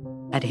stay.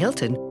 At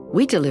Hilton,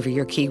 we deliver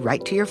your key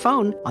right to your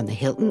phone on the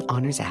Hilton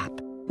Honors app.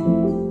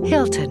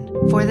 Hilton,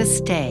 for the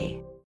stay.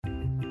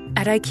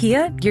 At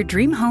IKEA, your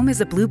dream home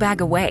is a blue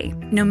bag away.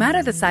 No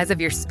matter the size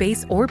of your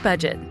space or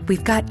budget,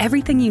 we've got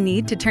everything you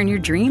need to turn your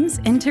dreams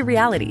into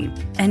reality.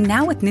 And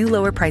now with new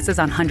lower prices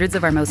on hundreds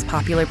of our most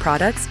popular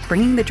products,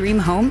 bringing the dream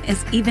home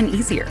is even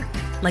easier.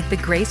 Like the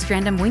gray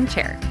Strandom wing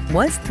chair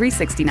was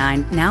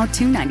 $369, now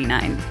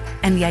 $299.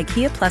 And the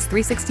IKEA Plus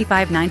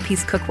 365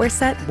 9-piece cookware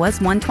set was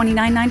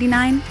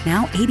 $129.99,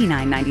 now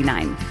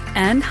 $89.99.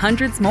 And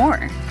hundreds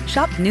more.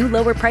 Shop new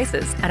lower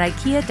prices at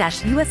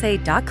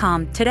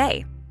IKEA-USA.com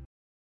today.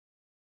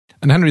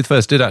 And Henry I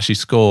did actually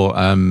score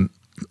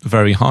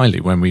very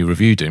highly when we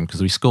reviewed him,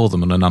 because we scored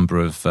them on a number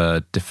of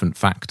different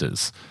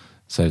factors.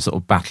 So sort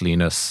of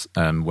battliness,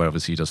 where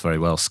obviously he does very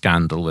well.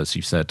 Scandal, as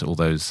you said, all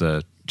those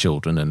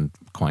children and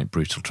quite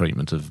brutal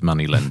treatment of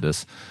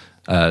moneylenders.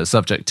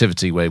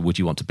 Subjectivity, where would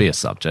you want to be a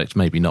subject?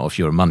 Maybe not if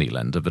you're a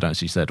moneylender, but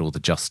as you said, all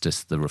the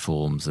justice, the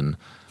reforms and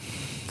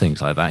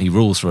things like that. He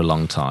rules for a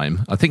long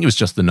time. I think it was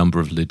just the number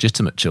of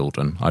legitimate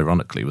children,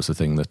 ironically, was the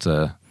thing that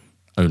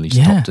only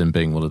stopped him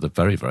being one of the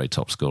very, very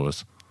top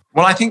scorers.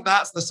 Well, I think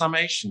that's the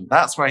summation.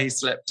 That's where he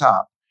slipped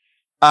up.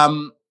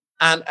 And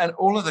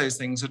all of those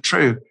things are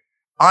true.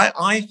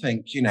 I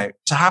think,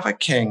 to have a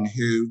king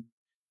who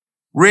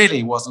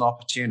really was an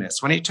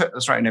opportunist, when he took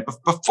the throne,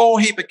 before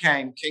he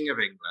became King of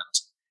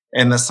England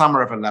in the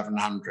summer of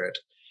 1100,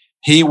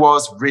 he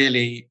was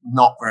really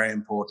not very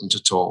important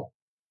at all.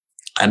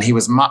 And he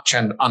was much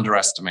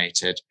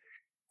underestimated.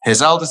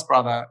 His eldest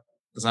brother,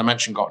 as I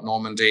mentioned, got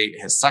Normandy.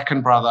 His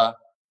second brother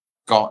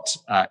got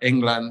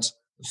England.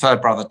 The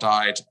third brother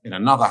died in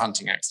another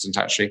hunting accident,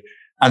 actually.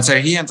 And so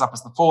he ends up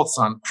as the fourth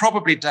son,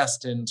 probably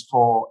destined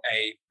for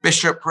a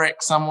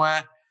bishopric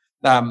somewhere.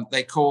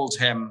 They called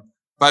him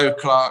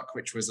Beauclerk,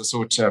 which was a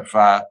sort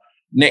of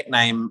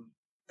nickname,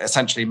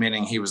 essentially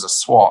meaning he was a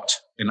swot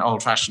in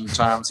old-fashioned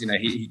terms.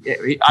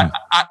 It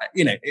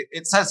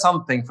says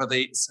something for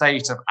the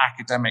state of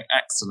academic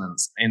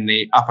excellence in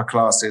the upper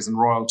classes and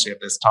royalty of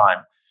this time,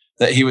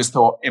 that he was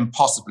thought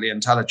impossibly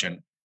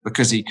intelligent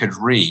because he could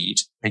read.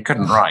 He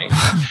couldn't write.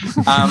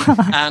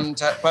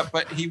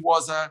 But he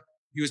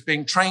was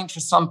being trained for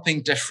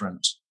something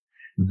different.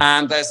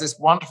 And there's this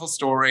wonderful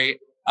story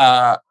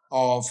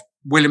of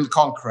William the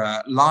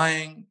Conqueror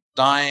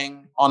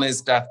dying on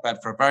his deathbed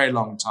for a very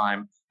long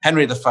time.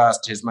 Henry I,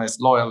 his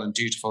most loyal and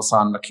dutiful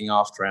son, looking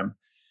after him.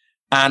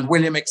 And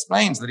William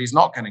explains that he's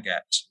not going to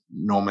get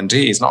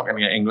Normandy. He's not going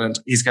to get England.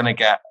 He's going to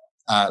get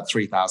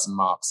 3,000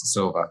 marks of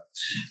silver.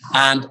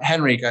 And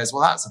Henry goes,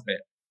 well, that's a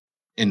bit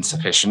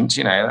insufficient.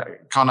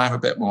 Can't I have a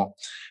bit more?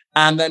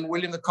 And then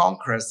William the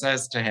Conqueror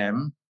says to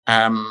him,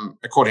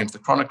 according to the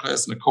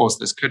chroniclers, and of course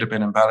this could have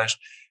been embellished,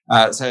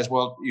 says,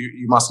 well,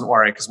 you mustn't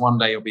worry, because one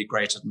day you'll be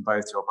greater than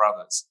both your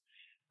brothers.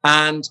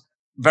 And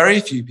very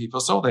few people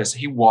saw this.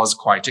 He was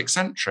quite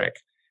eccentric.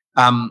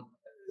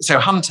 So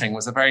hunting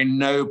was a very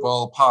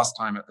noble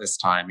pastime at this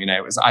time.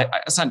 It was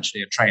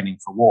essentially a training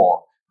for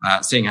war,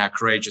 seeing how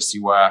courageous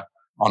you were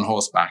on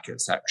horseback,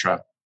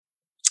 etc.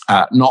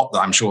 Not that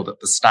I'm sure that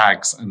the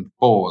stags and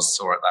boars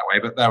saw it that way,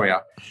 but there we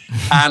are.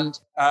 And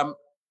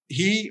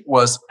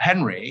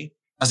Henry,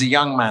 as a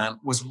young man,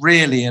 was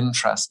really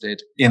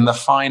interested in the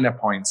finer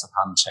points of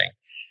hunting.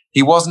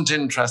 He wasn't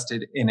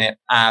interested in it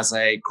as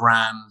a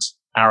grand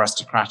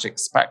aristocratic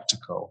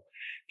spectacle.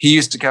 He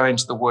used to go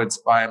into the woods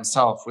by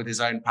himself with his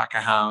own pack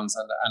of hounds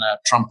and a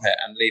trumpet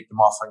and lead them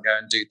off and go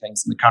and do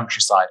things in the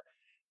countryside.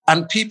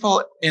 And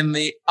people in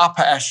the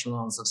upper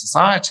echelons of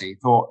society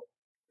thought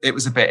it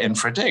was a bit in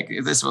for a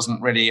dig. This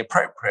wasn't really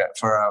appropriate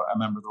for a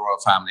member of the royal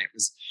family. It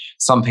was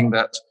something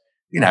that,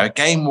 a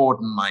game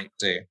warden might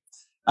do.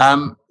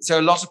 So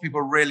a lot of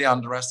people really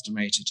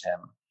underestimated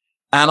him.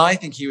 And I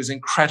think he was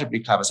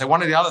incredibly clever. So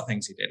one of the other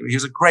things he did, he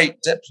was a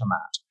great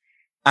diplomat.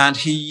 And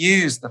he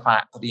used the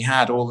fact that he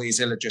had all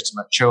these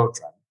illegitimate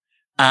children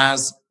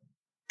as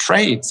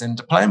trades in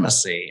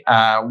diplomacy.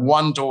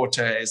 One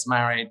daughter is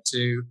married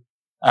to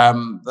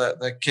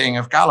the King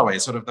of Galloway,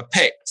 sort of the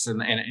Picts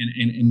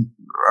in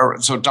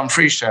sort of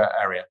Dumfriesshire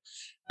area.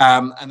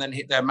 And then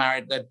they're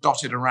married, they're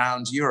dotted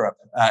around Europe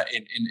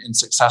in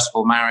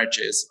successful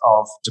marriages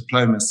of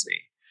diplomacy.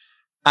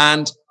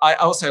 And I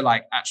also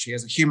like, actually,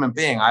 as a human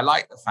being, I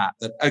like the fact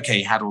that, okay,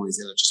 he had all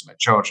these illegitimate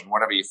children,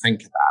 whatever you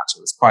think of that.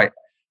 It was quite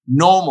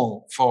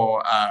normal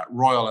for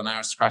royal and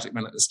aristocratic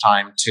men at this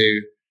time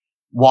to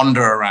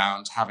wander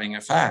around having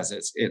affairs.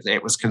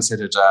 It was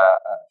considered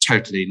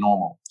totally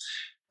normal.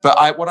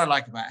 But what I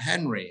like about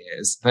Henry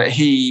is that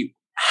he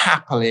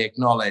happily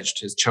acknowledged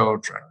his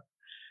children,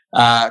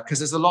 because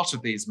there's a lot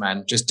of these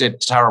men just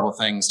did terrible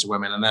things to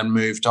women and then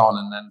moved on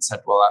and then said,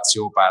 well, that's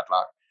your bad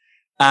luck.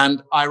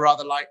 And I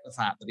rather like the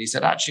fact that he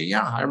said, actually,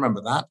 yeah, I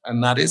remember that.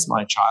 And that is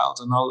my child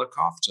and I'll look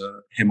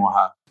after him or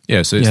her.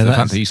 Yeah, so it's the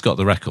fact that he's got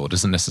the record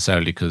isn't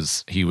necessarily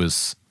because he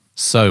was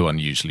so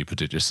unusually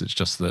prodigious. It's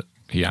just that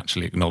he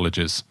actually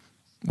acknowledges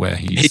where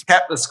he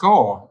kept the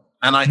score.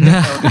 And I think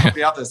there were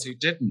probably others who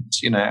didn't,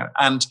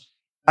 And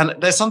And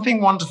there's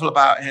something wonderful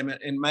about him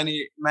in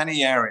many,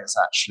 many areas,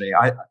 actually.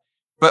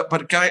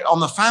 But going on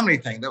the family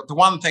thing, the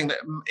one thing that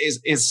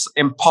is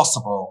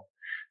impossible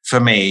for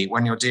me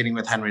when you're dealing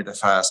with Henry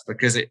I,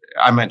 because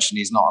I mentioned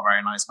he's not a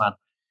very nice man.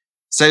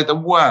 So the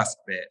worst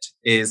bit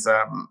is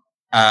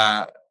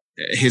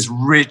his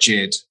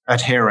rigid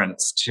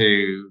adherence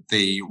to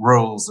the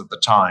rules of the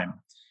time.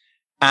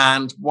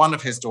 And one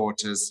of his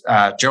daughters,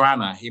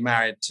 Joanna, he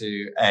married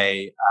to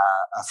a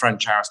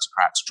French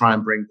aristocrat to try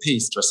and bring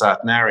peace to a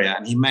certain area.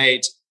 And he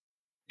made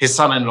his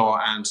son-in-law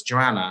and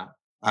Joanna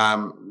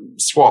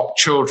swap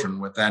children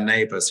with their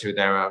neighbors who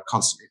they were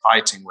constantly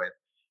fighting with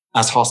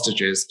as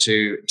hostages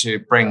to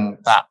bring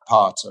that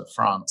part of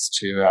France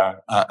to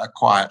a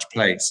quiet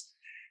place.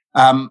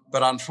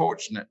 But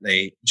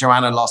unfortunately,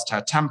 Joanna lost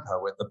her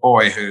temper with the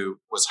boy who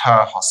was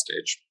her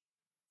hostage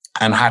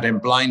and had him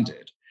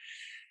blinded.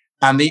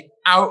 And the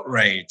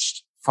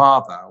outraged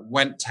father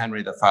went to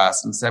Henry I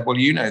and said, well,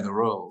 you know the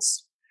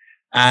rules.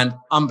 And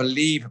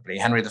unbelievably,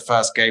 Henry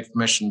I gave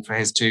permission for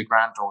his 2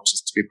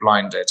 granddaughters to be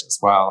blinded as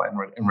well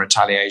in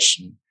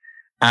retaliation.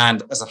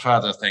 And as a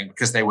further thing,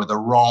 because they were the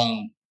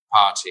wrong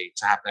party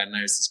to have their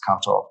noses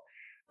cut off.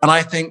 And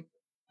I think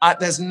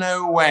there's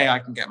no way I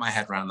can get my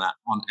head around that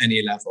on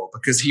any level,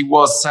 because he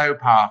was so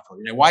powerful.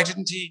 You know, why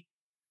didn't he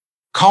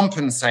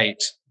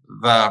compensate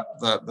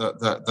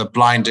the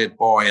blinded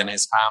boy and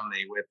his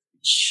family with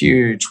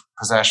huge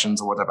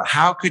possessions or whatever?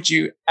 How could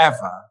you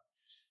ever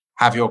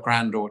have your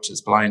granddaughters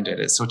blinded?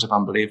 It's sort of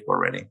unbelievable,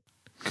 really.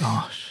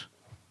 Gosh.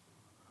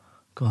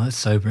 God, that's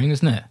sobering,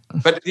 isn't it?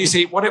 But you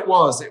see, what it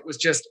was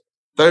just,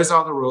 those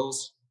are the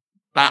rules.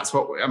 That's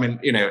what,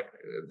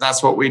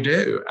 that's what we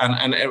do.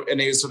 And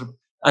he was sort of,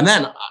 and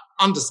then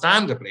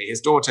understandably,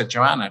 his daughter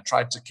Joanna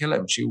tried to kill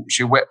him.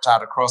 She whipped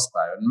out a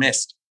crossbow and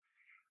missed.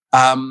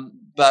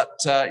 But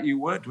you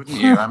wouldn't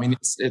you? I mean,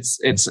 it's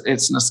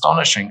an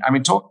astonishing. I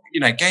mean,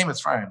 Game of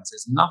Thrones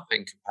is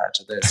nothing compared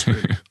to this.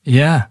 Really.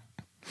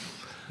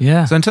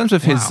 Yeah. So in terms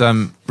of his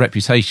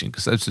reputation,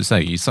 because as I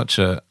say, he's such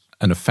an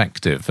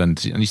effective, and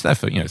he's there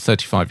for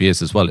 35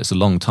 years as well. It's a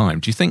long time.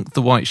 Do you think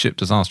the White Ship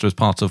disaster is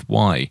part of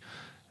why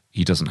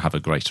he doesn't have a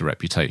greater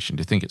reputation?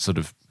 Do you think it's sort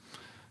of,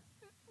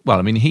 well,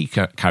 I mean, he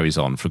carries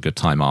on for a good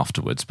time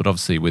afterwards, but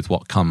obviously with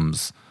what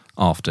comes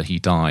after he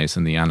dies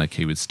and the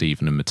anarchy with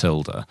Stephen and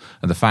Matilda,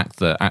 and the fact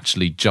that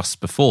actually just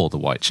before the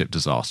White Ship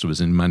disaster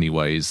was in many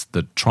ways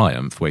the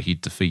triumph where he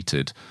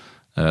defeated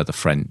the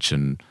French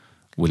and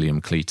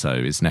William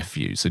Clito, his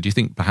nephew. So do you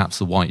think perhaps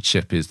the White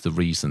Ship is the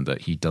reason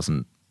that he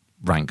doesn't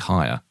rank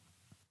higher?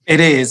 It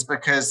is,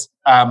 because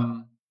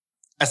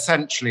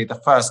essentially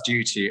the first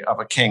duty of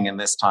a king in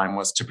this time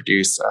was to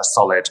produce a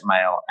solid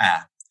male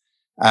heir.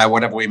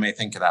 Whatever we may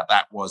think of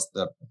that was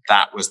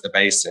the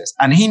basis.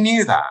 And he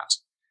knew that.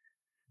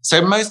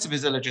 So most of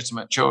his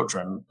illegitimate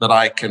children that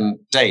I can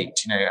date,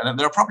 and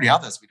there are probably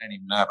others we don't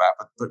even know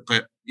about,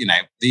 but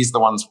these are the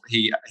ones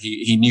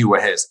he knew were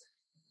his.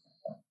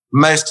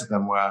 Most of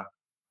them were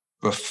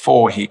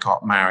before he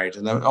got married,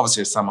 and there were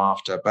obviously some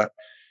after, but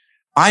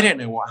I don't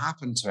know what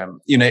happened to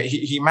him.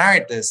 He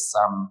married this,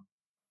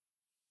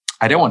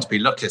 I don't want to be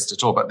lookist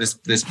at all, but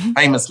this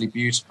famously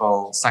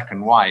beautiful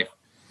second wife,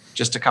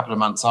 just a couple of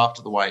months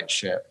after the White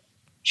Ship.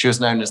 She was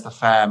known as the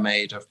Fair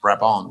Maid of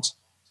Brabant,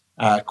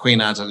 Queen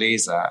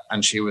Adeliza,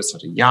 and she was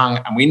sort of young,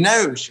 and we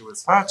know she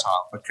was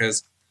fertile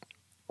because,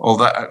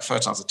 although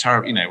fertile's a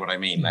terrible, you know what I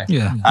mean, though.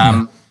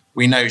 Yeah.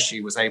 We know she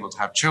was able to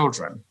have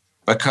children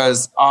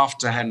because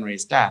after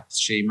Henry's death,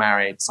 she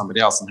married somebody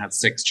else and had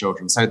 6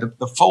 children. So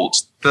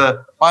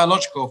the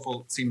biological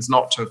fault seems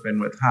not to have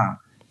been with her.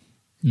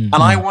 Mm-hmm.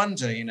 And I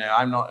wonder,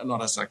 I'm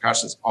not a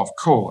psychiatrist, of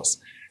course,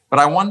 but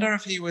I wonder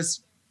if he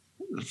was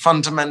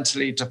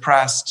fundamentally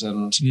depressed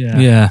and,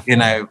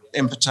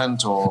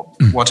 impotent or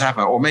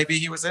whatever, or maybe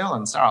he was ill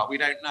and sterile. We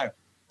don't know.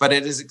 But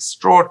it is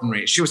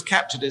extraordinary. She was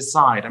kept at his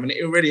side. I mean,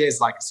 it really is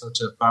like a sort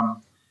of,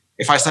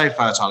 if I say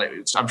fertile,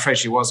 I'm afraid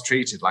she was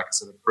treated like a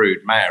sort of brood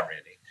mare,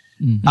 really.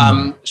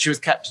 Mm-hmm. She was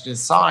kept at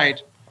his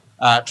side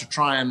to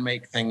try and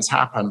make things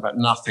happen, but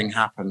nothing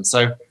happened.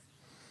 So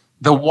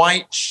the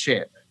White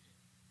Ship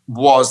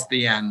was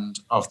the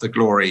end of the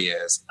glory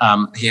years.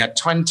 He had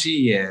 20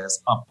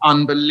 years of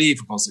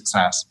unbelievable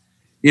success.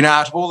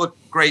 Out of all the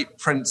great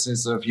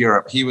princes of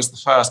Europe, he was the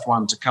first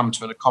one to come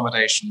to an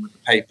accommodation with the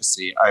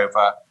papacy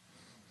over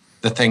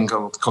the thing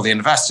called the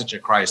investiture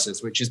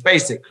crisis, which is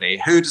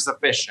basically who does a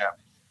bishop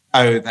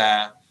owe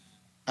their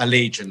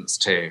allegiance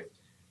to?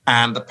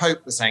 And the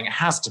Pope was saying it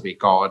has to be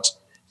God.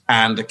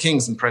 And the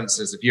kings and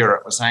princes of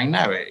Europe were saying,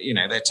 no,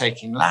 they're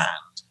taking land.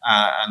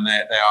 And they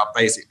are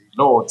basically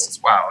lords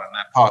as well. And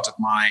they're part of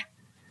my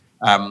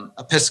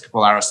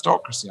episcopal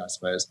aristocracy, I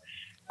suppose.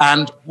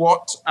 And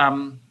what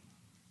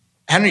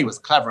Henry was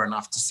clever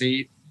enough to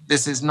see,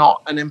 this is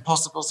not an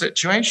impossible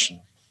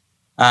situation.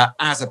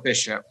 As a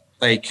bishop,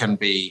 they can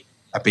be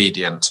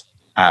obedient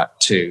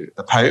to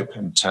the Pope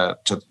and to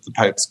the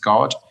Pope's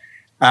God.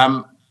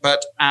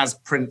 But as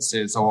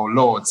princes or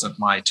lords of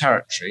my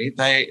territory,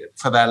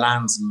 for their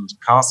lands and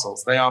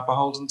castles, they are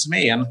beholden to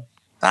me. And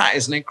that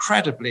is an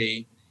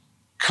incredibly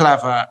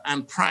clever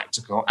and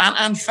practical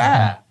and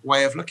fair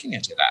way of looking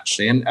at it,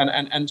 actually.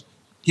 And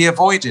he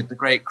avoided the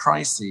great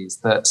crises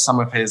that some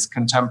of his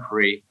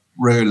contemporary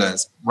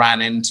rulers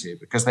ran into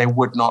because they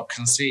would not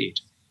concede.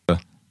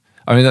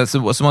 I mean, that's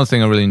one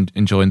thing I really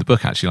enjoy in the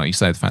book, actually. Like you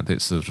say, the fact that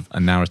it's sort of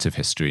a narrative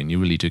history, and you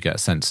really do get a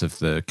sense of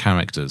the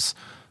characters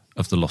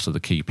of the lot of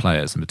the key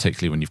players, and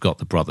particularly when you've got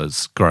the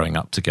brothers growing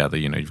up together.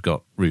 You know, you've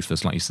got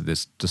Rufus, like you said,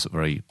 this just a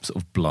very sort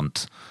of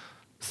blunt,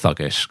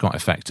 thuggish, quite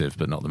effective,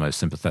 but not the most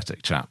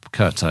sympathetic chap.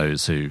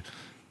 Curtos, who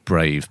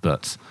brave,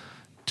 but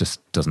just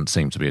doesn't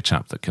seem to be a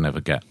chap that can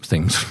ever get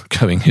things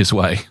going his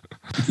way.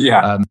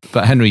 Yeah.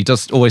 But Henry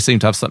does always seem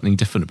to have something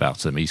different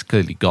about him. He's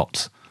clearly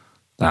got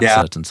that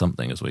certain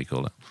something, as we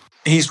call it.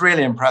 He's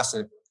really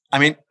impressive. I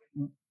mean,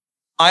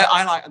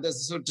 I like, there's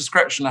a sort of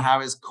description of how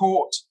his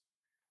court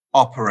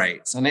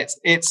operates, and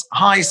it's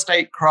high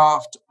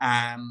statecraft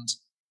and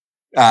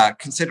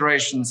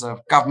considerations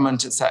of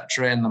government,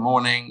 etc., in the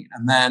morning,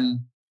 and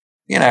then,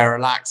 you know, a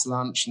relaxed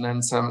lunch, and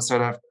then some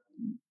sort of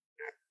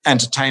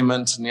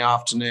entertainment in the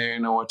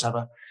afternoon or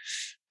whatever.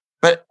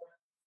 But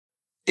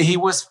he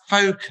was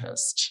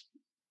focused,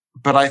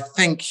 but I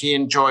think he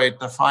enjoyed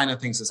the finer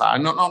things.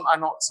 I'm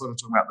not sort of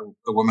talking about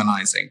the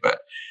womanizing, but,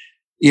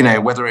 you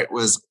know, whether it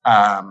was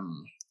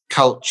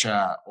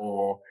culture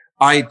or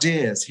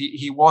ideas,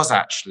 he was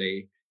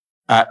actually,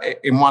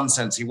 in one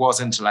sense, he was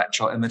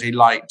intellectual in that he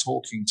liked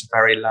talking to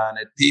very learned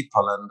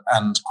people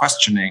and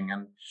questioning.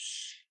 And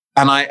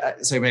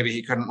so maybe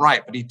he couldn't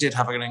write, but he did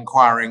have an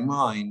inquiring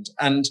mind.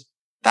 And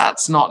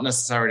that's not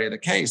necessarily the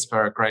case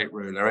for a great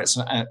ruler. It's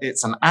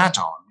an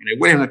add-on. You know,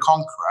 William the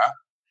Conqueror,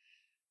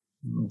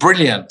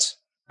 brilliant,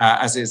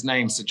 as his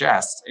name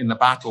suggests, in the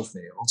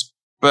battlefield,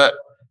 but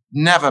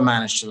never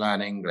managed to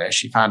learn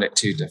English. He found it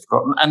too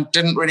difficult and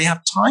didn't really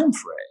have time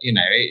for it. You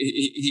know,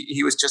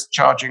 he was just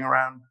charging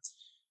around.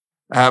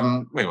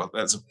 Well,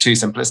 that's too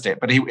simplistic,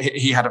 but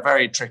he had a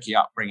very tricky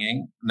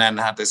upbringing, and then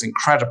had this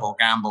incredible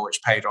gamble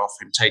which paid off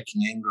in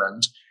taking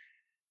England.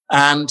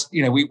 And,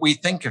 you know, we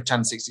think of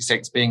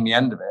 1066 being the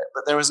end of it,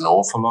 but there was an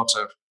awful lot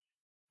of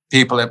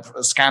people,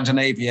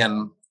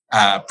 Scandinavian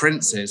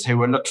princes, who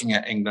were looking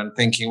at England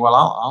thinking, well,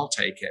 I'll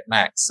take it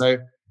next. So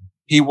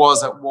he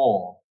was at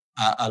war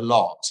a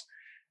lot.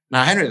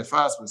 Now, Henry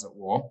I was at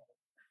war,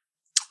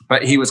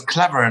 but he was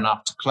clever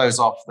enough to close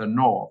off the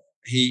north.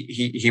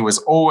 He was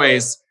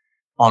always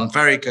on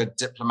very good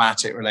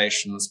diplomatic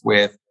relations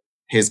with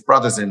his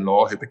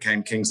brothers-in-law, who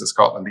became kings of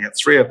Scotland. He had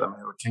 3 of them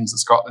who were kings of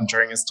Scotland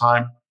during his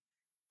time.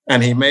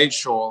 And he made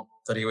sure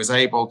that he was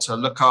able to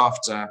look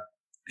after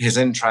his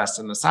interests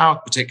in the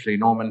south, particularly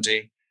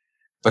Normandy,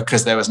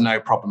 because there was no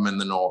problem in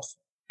the north.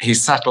 He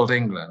settled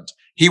England.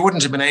 He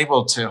wouldn't have been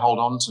able to hold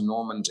on to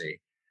Normandy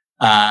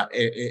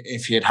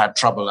if he had had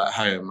trouble at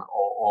home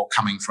or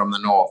coming from the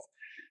north.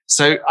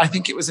 So I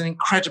think it was an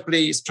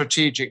incredibly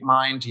strategic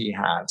mind he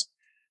had,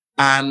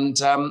 and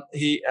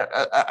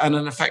and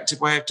an effective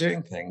way of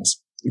doing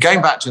things.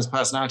 Going back to his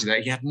personality,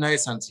 though, he had no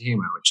sense of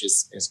humour, which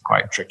is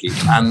quite tricky.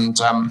 And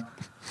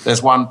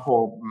there's one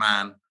poor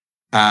man,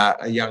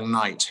 a young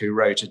knight, who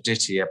wrote a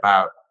ditty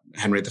about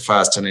Henry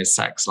I and his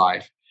sex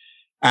life.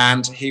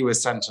 And he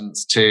was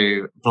sentenced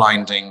to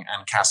blinding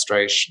and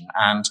castration,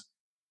 and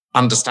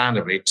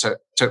understandably took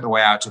the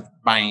way out of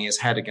banging his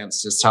head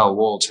against his cell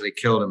wall till he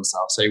killed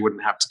himself, so he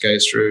wouldn't have to go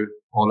through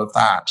all of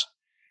that.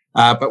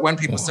 But when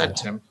people said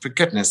to him, for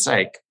goodness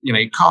sake, you know,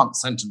 you can't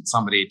sentence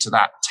somebody to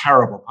that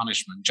terrible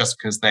punishment just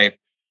because they've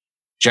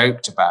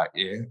joked about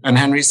you. And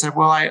Henry said,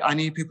 well, I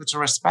need people to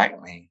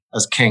respect me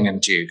as king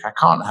and duke. I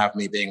can't have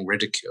me being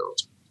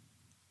ridiculed.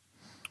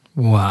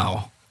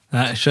 Wow.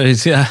 That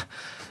shows, yeah.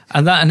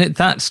 And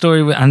that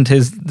story and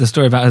the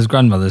story about his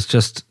grandmother's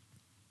just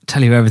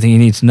tell you everything you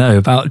need to know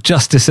about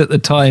justice at the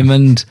time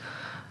and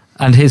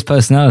his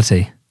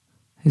personality,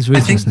 his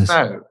ruthlessness.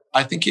 I think so.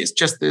 I think it's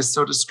just this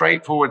sort of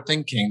straightforward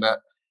thinking that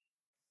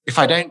if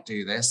I don't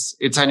do this,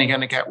 it's only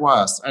going to get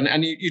worse.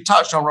 And you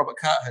touched on Robert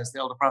Curthose, the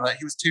older brother.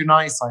 He was too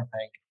nice, I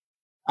think,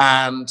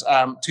 and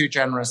too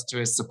generous to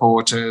his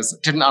supporters,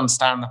 didn't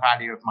understand the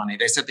value of money.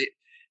 They said that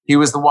he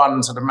was the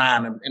one sort of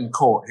man in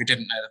court who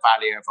didn't know the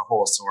value of a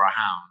horse or a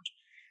hound.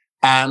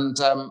 And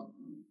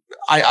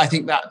I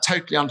think that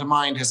totally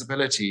undermined his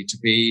ability to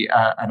be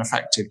an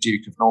effective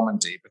Duke of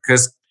Normandy,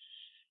 because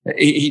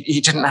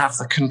he didn't have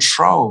the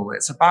control.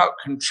 It's about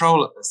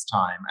control at this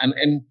time.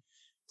 And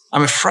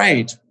I'm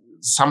afraid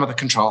some of the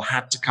control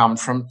had to come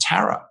from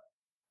terror.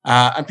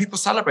 And people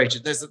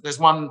celebrated. There's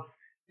one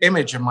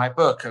image in my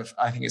book of,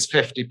 I think it's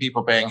 50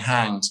 people being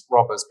hanged,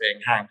 robbers being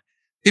hanged.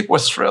 People were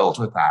thrilled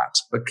with that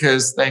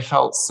because they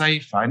felt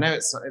safe. I know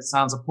it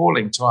sounds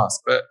appalling to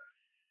us, but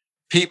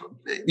people,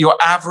 your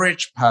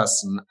average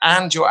person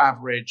and your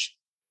average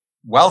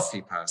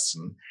wealthy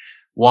person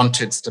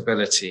wanted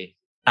stability,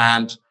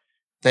 and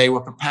they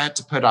were prepared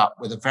to put up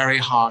with a very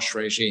harsh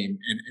regime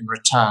in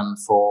return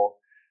for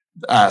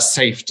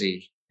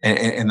safety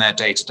in their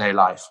day-to-day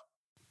life.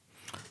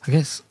 I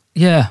guess,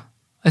 yeah.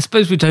 I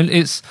suppose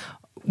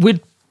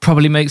we'd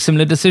probably make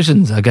similar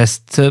decisions, I guess,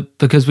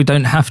 because we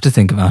don't have to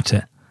think about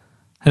it.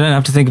 I don't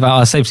have to think about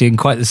our safety in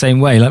quite the same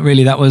way. Like,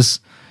 really, that was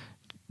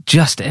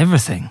just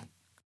everything.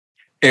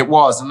 It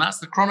was, and that's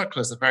the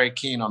chroniclers are very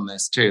keen on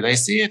this too. They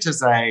see it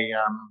as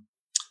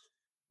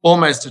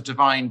almost a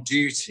divine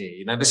duty.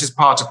 You know, this is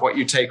part of what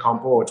you take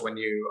on board when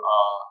you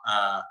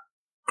are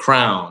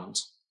crowned,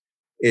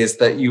 is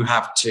that you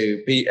have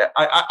to be.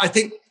 I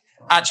think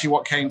actually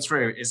what came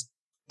through is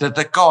that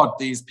the God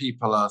these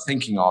people are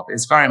thinking of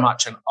is very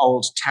much an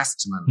Old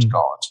Testament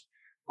God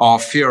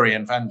of fury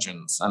and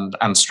vengeance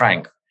and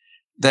strength.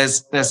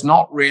 There's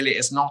not really,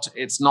 it's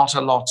not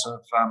a lot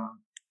of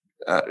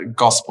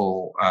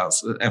gospel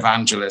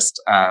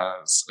evangelist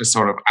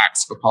sort of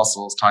Acts of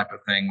Apostles type of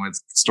thing with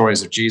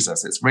stories of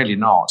Jesus. It's really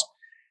not.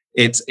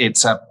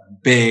 It's a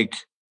big,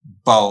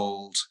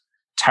 bold,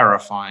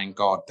 terrifying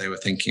God they were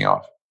thinking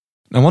of.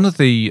 Now, one of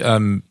the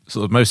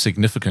sort of most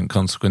significant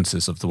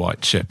consequences of the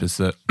White Ship is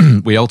that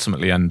we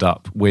ultimately end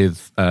up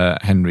with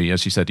Henry.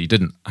 As you said, he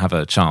didn't have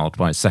a child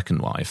by his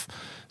second wife,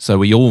 so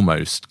we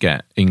almost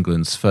get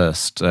England's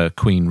first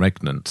Queen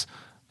Regnant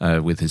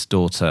with his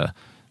daughter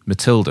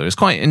Matilda. It's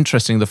quite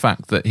interesting the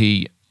fact that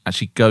he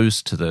actually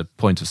goes to the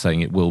point of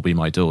saying it will be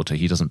my daughter.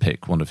 He doesn't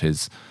pick one of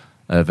his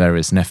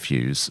various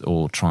nephews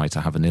or try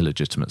to have an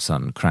illegitimate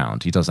son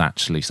crowned. He does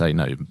actually say,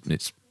 no,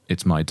 it's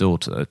my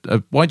daughter.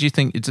 Why do you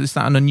think, is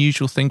that an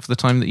unusual thing for the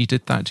time that he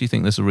did that? Do you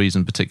think there's a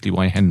reason particularly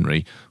why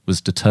Henry was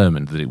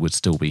determined that it would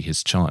still be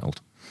his child?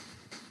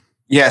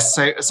 Yes,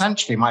 so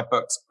essentially my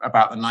book's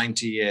about the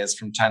 90 years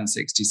from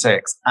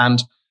 1066,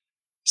 and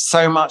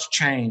so much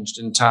changed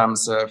in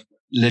terms of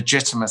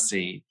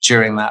legitimacy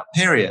during that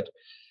period.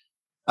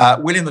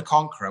 William the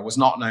Conqueror was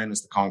not known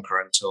as the Conqueror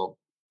until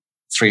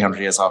 300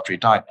 years after he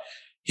died.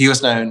 He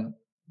was known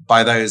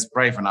by those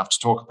brave enough to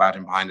talk about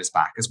him behind his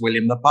back as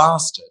William the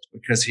Bastard,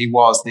 because he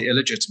was the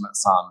illegitimate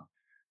son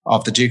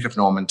of the Duke of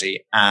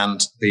Normandy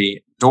and the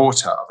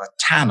daughter of a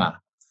tanner,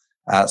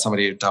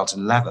 somebody who dealt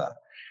in leather.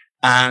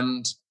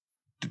 And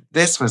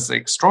this was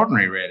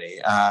extraordinary, really.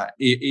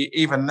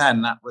 Even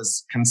then, that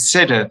was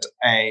considered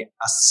a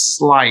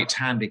slight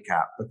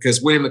handicap,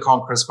 because William the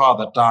Conqueror's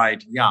father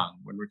died young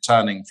when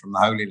returning from the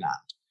Holy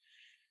Land.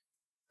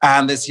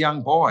 And this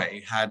young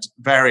boy had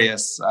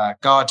various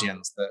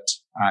guardians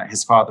that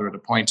his father had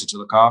appointed to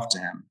look after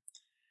him.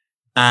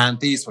 And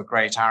these were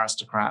great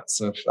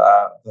aristocrats of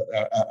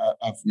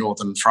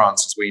northern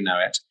France, as we know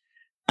it.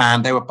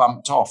 And they were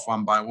bumped off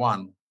one by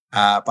one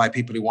by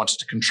people who wanted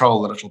to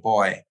control the little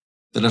boy,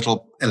 the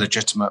little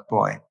illegitimate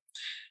boy.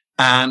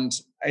 And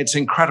it's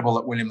incredible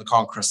that William the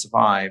Conqueror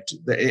survived.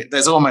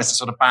 There's almost a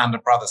sort of Band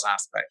of Brothers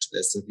aspect to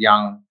this, of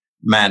young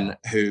men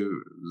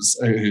who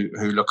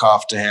look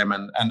after him,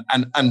 and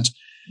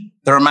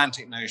the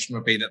romantic notion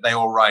would be that they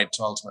all ride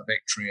to ultimate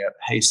victory at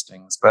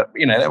Hastings. But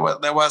you know,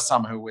 there were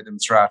some who were with him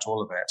throughout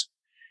all of it.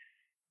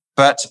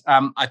 But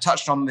I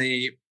touched on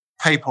the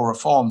papal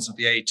reforms of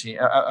the 18.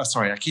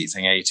 Sorry, I keep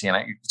saying 18.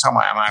 You can tell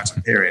I'm out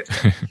of period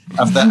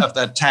of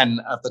the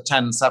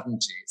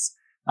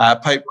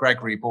 1070s. Pope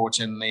Gregory brought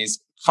in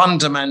these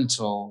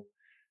fundamental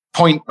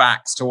point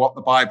backs to what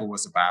the Bible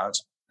was about,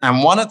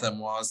 and one of them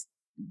was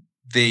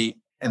the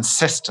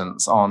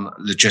insistence on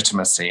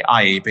legitimacy,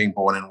 i.e. being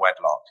born in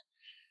wedlock.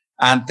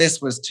 And this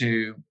was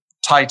to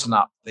tighten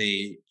up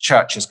the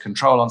church's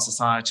control on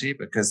society,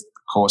 because,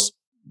 of course,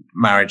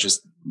 marriage is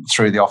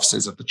through the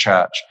offices of the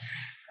church.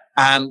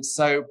 And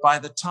so by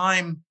the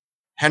time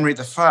Henry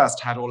I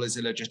had all his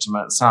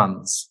illegitimate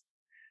sons,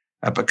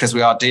 because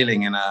we are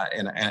dealing in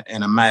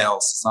a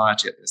male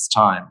society at this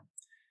time,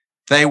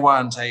 they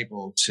weren't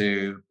able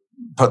to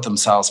put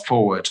themselves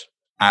forward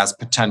as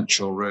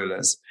potential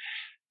rulers.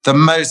 The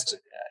most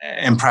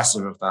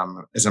impressive of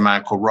them is a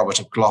man called Robert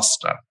of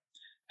Gloucester,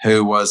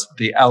 who was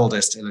the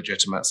eldest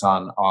illegitimate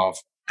son of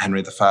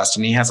Henry I.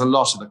 And he has a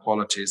lot of the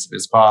qualities of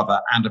his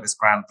father and of his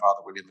grandfather,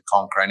 William the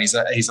Conqueror. And he's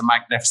a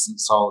magnificent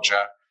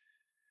soldier.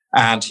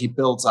 And he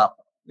builds up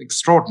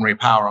extraordinary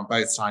power on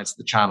both sides of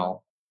the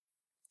Channel.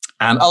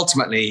 And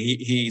ultimately,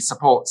 he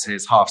supports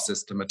his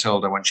half-sister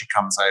Matilda when she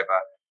comes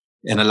over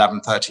in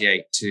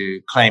 1138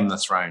 to claim the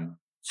throne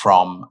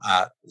from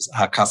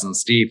her cousin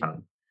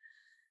Stephen.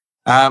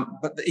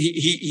 But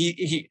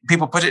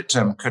people put it to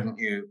him, couldn't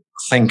you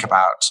think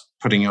about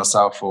putting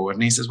yourself forward?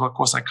 And he says, well, of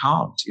course I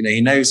can't. You know,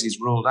 he knows he's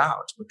ruled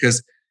out,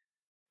 because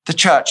the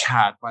church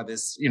had, by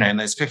this, you know, in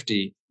those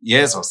 50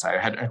 years or so,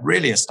 had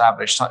really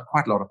established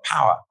quite a lot of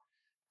power.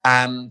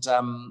 And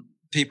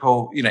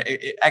people, you know,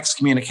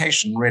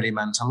 excommunication really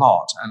meant a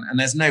lot. And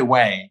there's no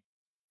way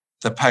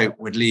the Pope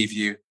would leave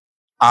you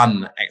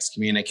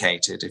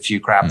unexcommunicated if you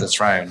grab the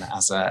throne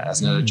as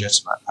an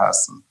illegitimate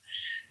person.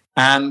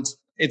 And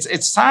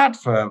it's sad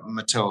for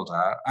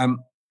Matilda.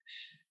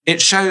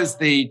 It shows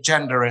the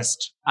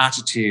genderist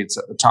attitudes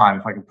at the time,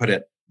 if I can put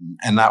it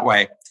in that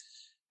way,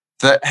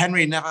 that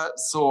Henry never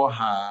saw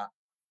her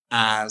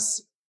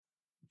as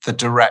the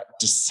direct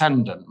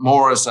descendant,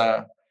 more as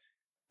a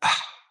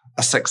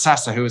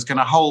successor who was going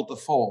to hold the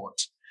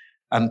fort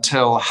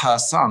until her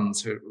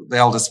sons, who the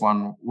eldest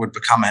one would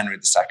become Henry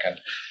II,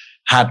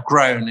 had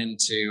grown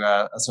into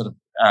a sort of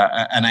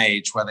an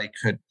age where they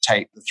could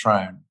take the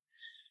throne.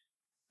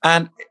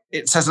 And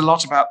it says a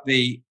lot about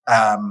the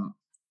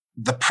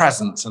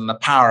presence and the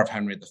power of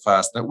Henry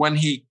I, that when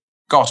he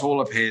got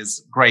all of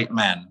his great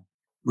men,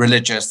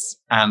 religious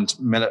and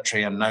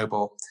military and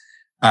noble,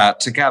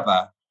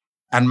 together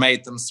and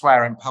made them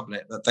swear in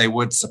public that they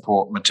would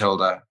support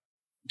Matilda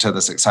to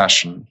the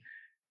succession,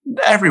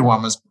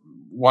 everyone was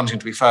wanting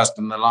to be first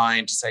in the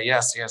line to say,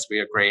 yes, we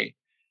agree.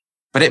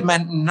 But it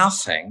meant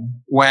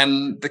nothing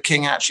when the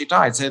king actually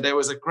died. So there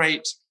was a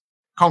great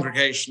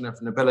congregation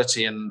of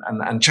nobility and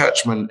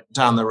churchmen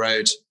down the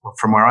road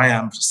from where I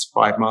am, just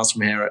 5 miles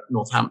from here, at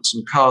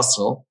Northampton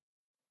Castle,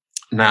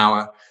 now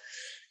a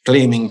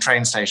gleaming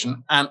train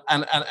station, and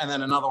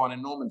then another one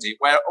in Normandy,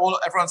 where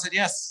everyone said,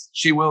 yes,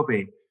 she will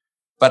be.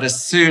 But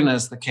as soon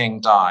as the king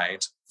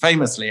died,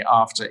 famously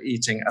after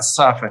eating a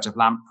surfeit of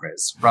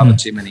lampreys, rather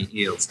too many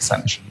eels,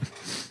 essentially,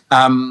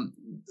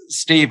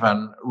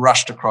 Stephen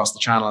rushed across the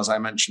channel, as I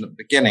mentioned at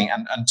the beginning,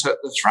 and took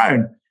the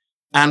throne.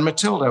 And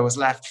Matilda was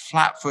left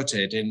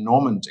flat-footed in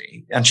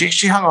Normandy. And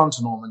she hung on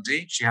to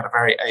Normandy. She had a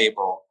very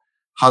able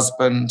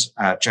husband,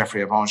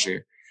 Geoffrey of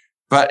Anjou.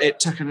 But it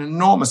took an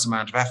enormous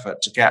amount of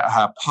effort to get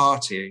her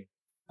party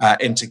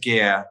into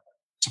gear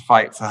to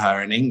fight for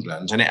her in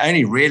England. And it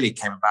only really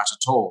came about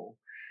at all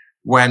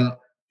when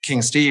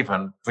King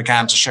Stephen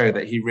began to show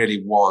that he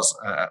really was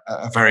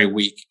a very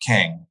weak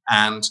king,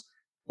 and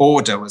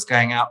order was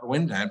going out the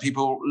window. And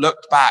people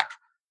looked back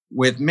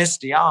with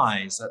misty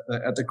eyes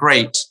at the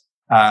great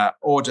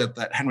order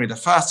that Henry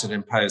I had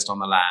imposed on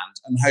the land,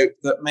 and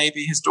hoped that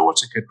maybe his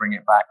daughter could bring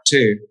it back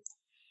too.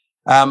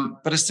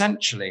 But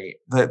essentially,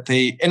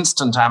 the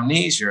instant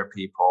amnesia of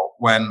people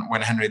when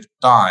Henry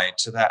died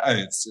to their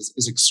oaths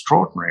is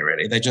extraordinary,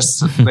 really. They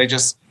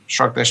just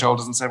shrugged their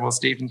shoulders and said, well,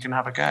 Stephen can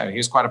have a go. He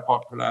was quite a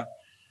popular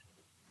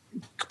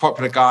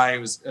guy. He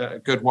was a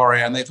good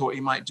warrior, and they thought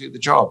he might do the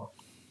job.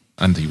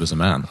 And he was a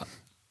man.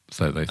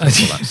 So they thought,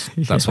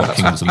 well, that's what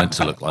kings are meant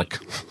to look like.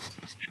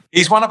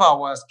 He's one of our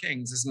worst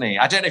kings, isn't he?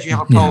 I don't know if you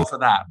have a poll for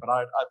that, but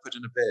I'd put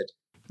in a bid.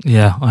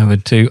 Yeah, I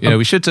would too. Yeah,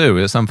 we should do.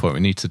 At some point, we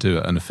need to do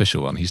an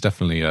official one. He's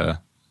definitely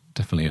a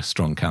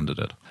strong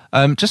candidate.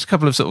 Just a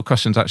couple of sort of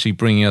questions actually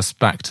bringing us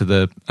back to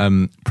the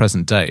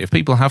present day. If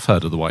people have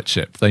heard of the White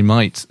Ship, they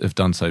might have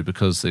done so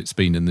because it's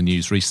been in the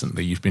news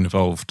recently. You've been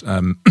involved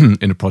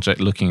in a project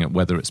looking at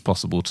whether it's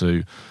possible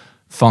to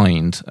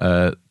find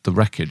the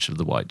wreckage of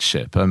the White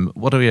Ship.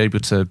 What are we able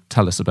to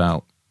tell us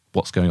about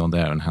what's going on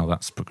there and how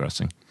that's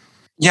progressing?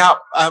 Yeah,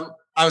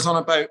 I was on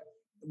a boat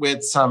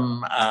with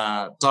some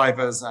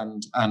divers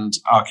and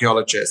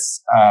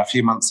archaeologists a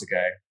few months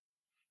ago,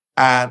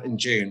 in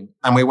June,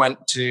 and we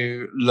went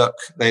to look.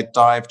 They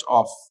dived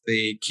off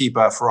the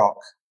Quillebeuf Rock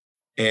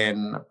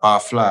in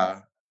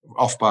Barfleur,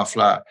 off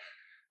Barfleur,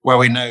 where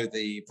we know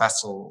the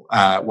vessel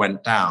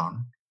went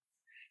down.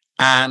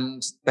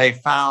 And they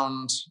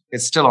found,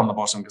 it's still on the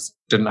bottom because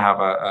it didn't have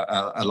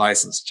a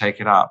license to take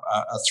it up,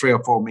 a 3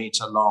 or 4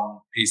 meter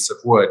long piece of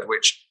wood,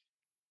 which,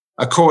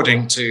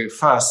 according to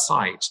first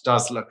sight,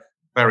 does look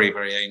very,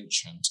 very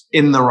ancient,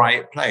 in the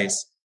right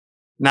place.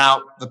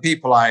 Now, the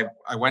people I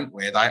went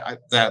with,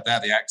 they're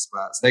the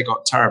experts. They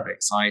got terribly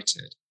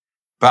excited.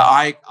 But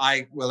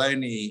I will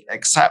only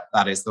accept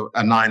that as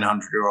a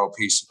 900-year-old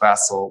piece of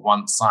vessel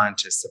once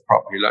scientists have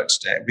properly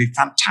looked at it. It'd be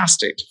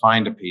fantastic to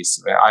find a piece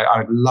of it.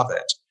 I'd love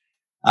it.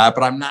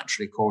 But I'm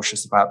naturally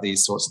cautious about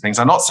these sorts of things.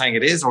 I'm not saying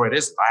it is or it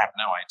isn't. I have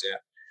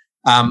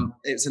no idea.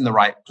 It's in the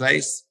right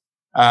place.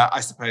 I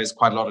suppose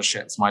quite a lot of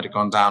ships might have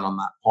gone down on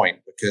that point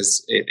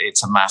because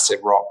it's a massive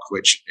rock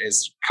which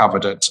is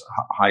covered at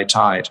high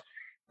tide.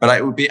 But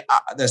it would be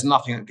there's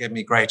nothing that would give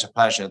me greater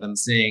pleasure than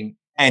seeing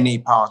any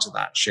part of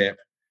that ship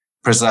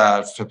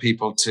preserved for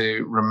people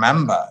to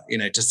remember,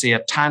 to see a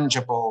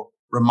tangible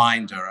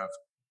reminder of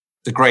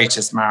the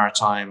greatest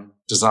maritime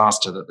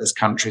disaster that this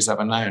country's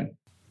ever known.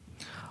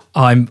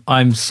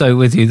 I'm so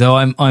with you, though.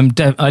 I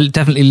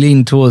definitely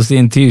lean towards the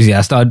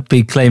enthusiast. I'd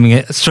be claiming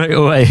it straight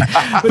away.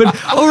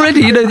 But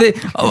already,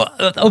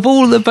 of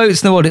all the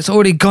boats in the world, it's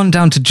already gone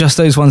down to just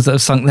those ones that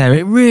have sunk there.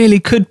 It really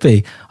could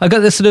be. I got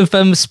this sort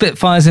of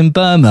Spitfires in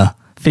Burma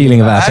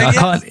feeling about it.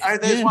 Yes.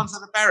 Those ones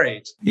that are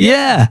buried.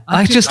 Yeah,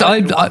 I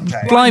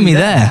blimey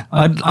there.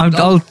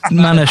 I'll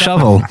man a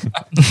shovel.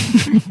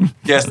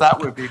 Yes, that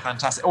would be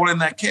fantastic. All in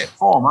their kit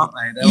form, aren't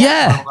they?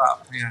 They're all curled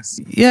up. Yes.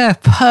 Yeah,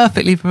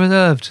 perfectly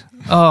preserved.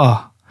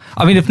 Oh,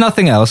 I mean, if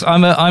nothing else,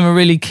 I'm a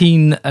really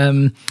keen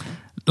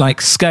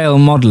scale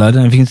modeler. I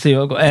don't know if you can see.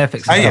 I've got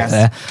Airfix up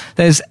there.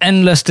 There's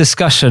endless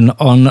discussion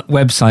on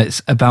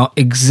websites about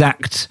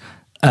exact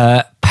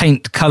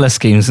paint color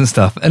schemes and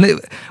stuff,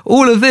 and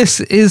all of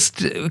this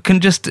can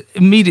just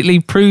immediately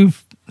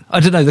prove, I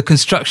don't know, the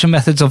construction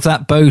methods of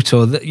that boat,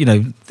 or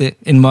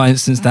in my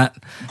instance,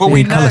 that. But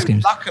we know,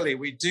 luckily,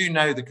 we do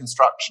know the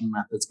construction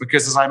methods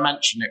because, as I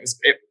mentioned,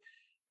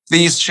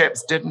 these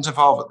ships didn't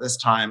evolve at this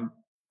time.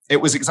 It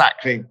was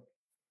exactly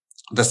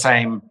the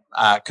same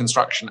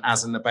construction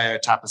as in the Bayeux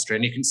Tapestry,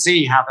 and you can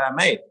see how they're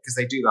made because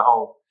they do the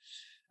whole.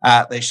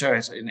 They show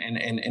it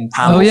in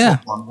panels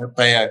on the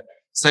Bayeux.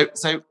 So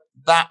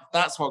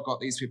that's what got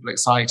these people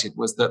excited,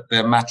 was that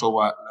the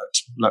metalwork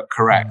looked look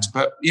correct.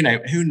 But,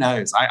 who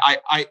knows?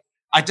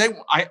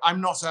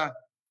 I'm not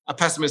a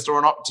pessimist or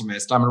an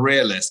optimist. I'm a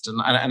realist.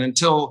 And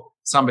until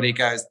somebody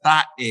goes,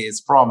 that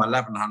is from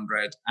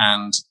 1100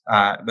 and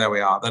there we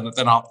are,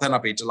 then I'll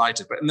be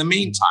delighted. But in the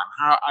meantime,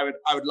 I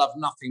would love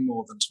nothing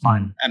more than to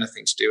find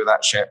anything to do with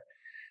that ship.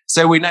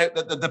 So we know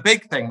that the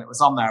big thing that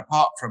was on there,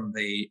 apart from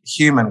the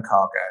human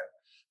cargo,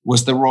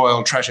 was the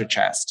royal treasure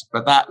chest.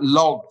 But that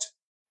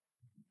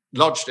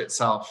lodged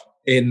itself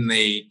in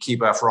the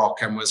Quillebeuf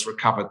rock and was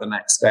recovered the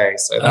next day.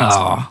 So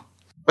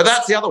but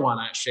that's the other one,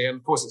 actually. And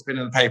of course, it's been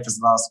in the papers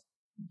the last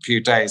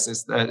few days,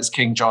 is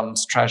King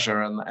John's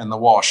treasure and the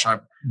Wash.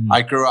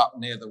 I grew up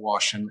near the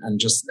Wash, and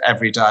just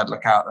every day I'd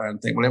look out there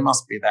and think, well, it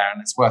must be there, and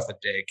it's worth a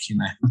dig,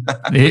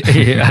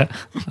 Yeah,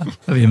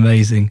 that'd be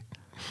amazing.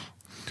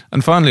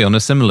 And finally, on a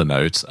similar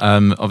note,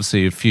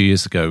 obviously a few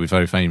years ago, we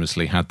very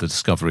famously had the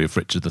discovery of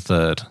Richard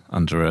III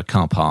under a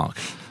car park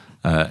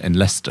in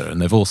Leicester. And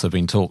there have also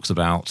been talks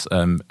about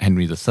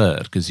Henry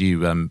III, because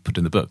you put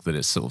in the book that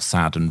it's sort of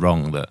sad and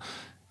wrong that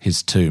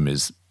his tomb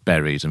is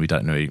buried and we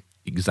don't know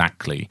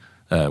exactly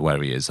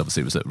where he is. Obviously,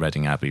 it was at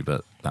Reading Abbey,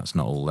 but that's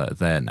not all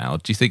there now.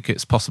 Do you think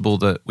it's possible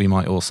that we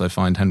might also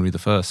find Henry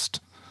I?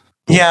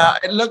 Yeah,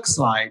 it looks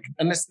like,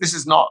 and this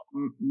is not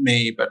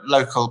me, but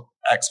local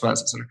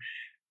experts, etc.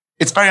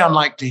 It's very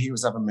unlikely he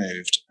was ever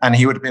moved, and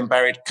he would have been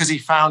buried because he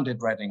founded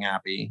Reading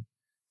Abbey,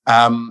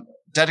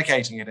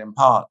 dedicating it in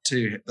part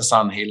to the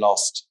son he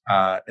lost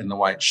in the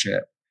White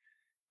Ship.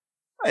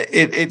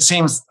 It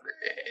seems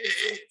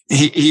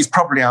he's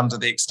probably under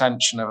the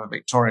extension of a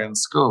Victorian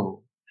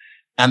school,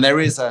 and there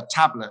is a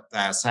tablet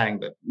there saying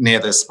that near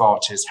this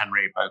spot is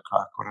Henry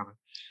Beauclerk, whatever.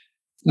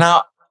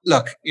 Now,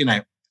 look,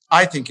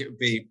 I think it would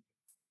be.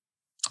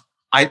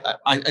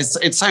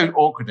 It's so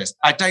awkward.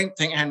 I don't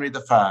think Henry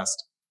I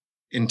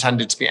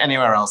intended to be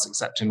anywhere else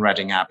except in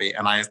Reading Abbey,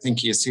 and I think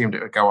he assumed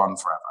it would go on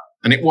forever.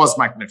 And it was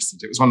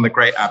magnificent. It was one of the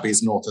great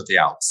abbeys north of the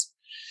Alps.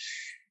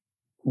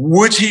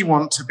 Would he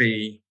want to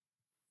be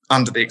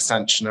under the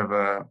extension of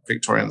a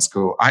Victorian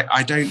school?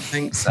 I don't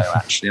think so,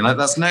 actually. And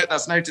that's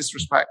no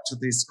disrespect to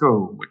the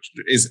school, which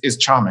is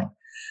charming.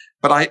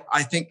 But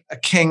I think a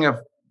king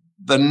of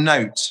the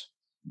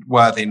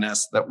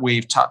noteworthiness that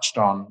we've touched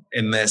on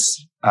in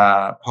this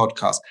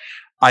podcast,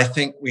 I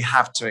think we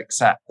have to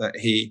accept that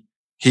he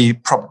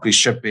probably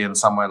should be in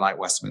somewhere like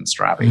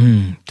Westminster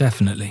Abbey.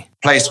 Definitely.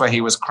 Place where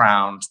he was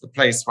crowned, the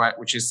place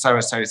which is so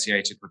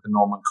associated with the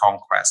Norman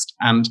conquest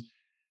and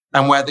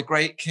where the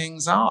great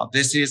kings are.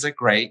 This is a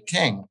great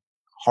king.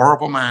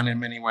 Horrible man in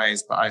many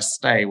ways, but I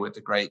stay with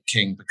the great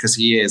king because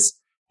he's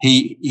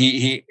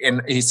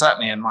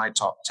certainly in my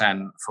top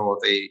 10 for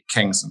the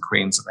kings and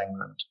queens of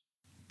England.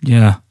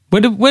 Yeah.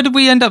 Where did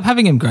we end up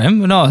having him,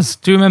 Graham? In ours?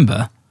 Do you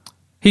remember?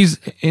 He's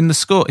in the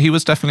score. He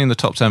was definitely in the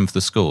top 10 for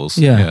the scores.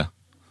 Yeah.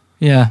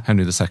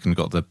 Henry II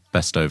got the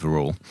best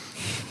overall.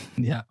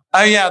 Yeah.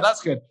 Oh, yeah,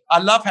 that's good. I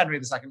love Henry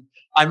II.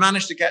 I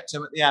managed to get to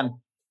him at the end.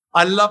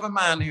 I love a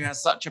man who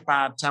has such a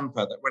bad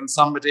temper that when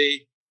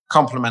somebody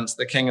compliments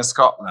the King of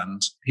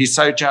Scotland, he's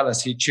so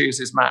jealous he chews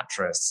his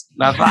mattress.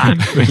 Now that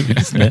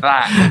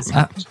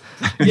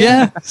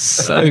yeah,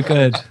 so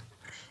good.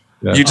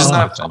 Yeah. You just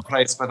have top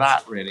place for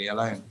that, really,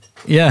 alone.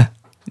 Yeah.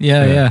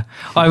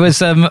 I was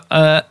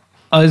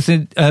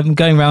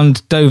going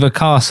around Dover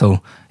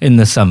Castle in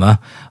the summer.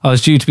 I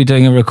was due to be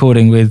doing a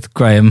recording with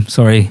Graham.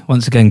 Sorry,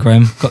 once again,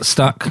 Graham got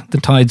stuck. The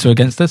tides are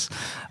against us.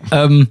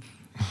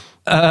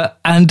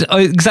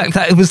 Exactly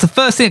that. It was the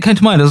first thing that came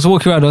to mind. I was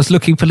walking around. I was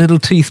looking for little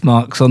teeth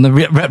marks on the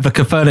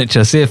replica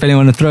furniture, see if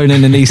anyone had thrown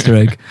in an Easter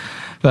egg.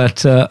 But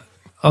they're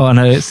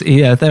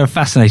a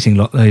fascinating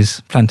lot,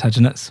 those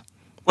Plantagenets.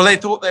 Well, they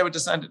thought they were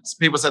descended.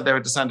 People said they were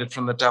descended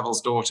from the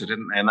devil's daughter,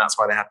 didn't they? And that's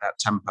why they had that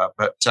temper.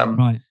 But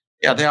right.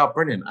 Yeah, they are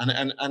brilliant.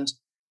 And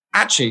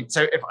actually,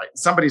 so if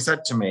somebody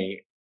said to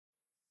me,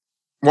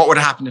 what would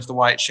happen if the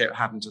White Ship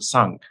hadn't have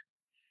sunk?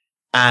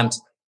 And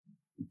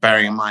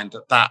bearing in mind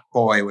that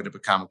boy would have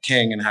become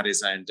king and had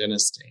his own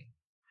dynasty.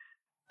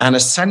 And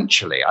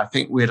essentially, I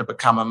think we'd have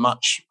become a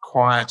much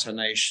quieter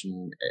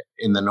nation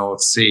in the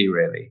North Sea,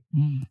 really.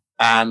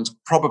 And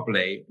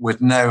probably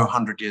with no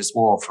 100 Years'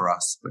 War for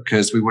us,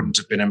 because we wouldn't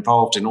have been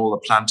involved in all the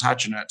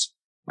Plantagenet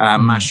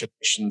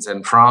machinations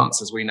in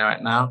France as we know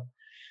it now.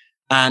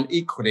 And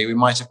equally, we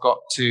might have got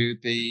to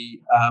the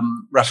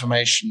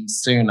Reformation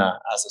sooner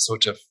as a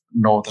sort of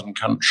northern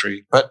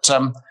country. But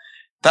those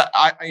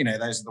are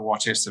the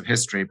what ifs of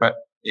history. But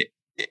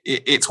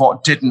it's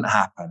what didn't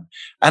happen.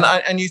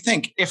 And you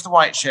think if the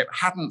White Ship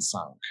hadn't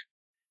sunk,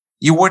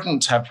 you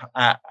wouldn't have,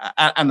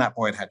 and that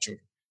boy had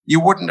children, you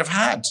wouldn't have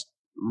had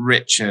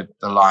Richard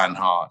the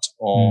Lionheart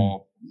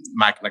or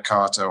Magna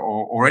Carta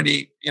or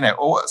any,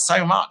 or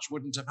so much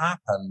wouldn't have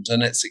happened.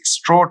 And it's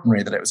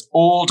extraordinary that it was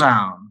all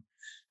down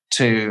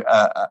to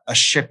a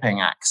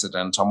shipping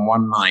accident on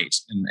one night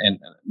in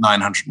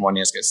 901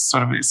 years ago. It's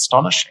sort of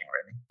astonishing,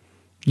 really.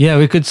 Yeah,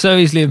 we could so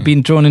easily have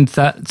been drawn into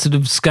that sort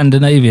of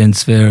Scandinavian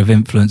sphere of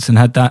influence and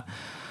had that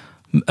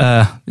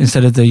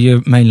instead of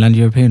the mainland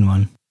European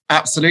one.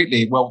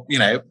 Absolutely. Well,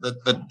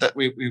 that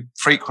we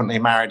frequently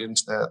married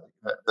into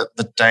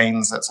the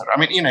Danes, etc. I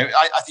mean, you know,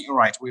 I think you're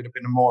right. We would have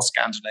been a more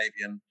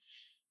Scandinavian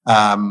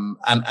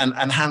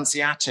and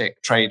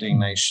Hanseatic trading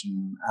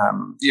nation.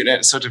 You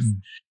know, sort of.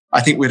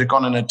 I think we'd have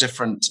gone in a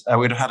different.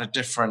 We'd have had a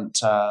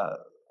different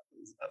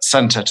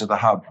centre to the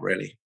hub,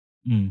 really.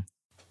 Mm.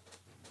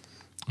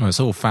 Well, it's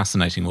all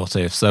fascinating. What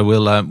if? So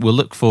we'll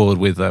look forward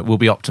with. We'll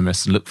be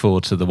optimists and look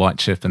forward to the White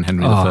Ship and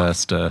Henry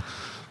I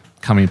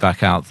coming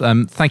back out.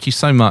 Thank you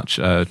so much,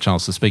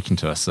 Charles, for speaking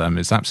to us.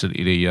 It's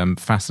absolutely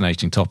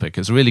fascinating topic.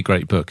 It's a really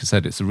great book. As I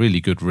said, it's a really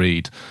good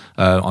read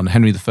on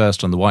Henry I,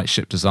 on the White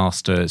Ship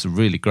disaster. It's a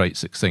really great,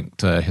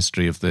 succinct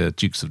history of the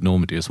Dukes of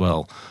Normandy as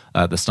well.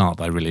 The start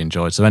I really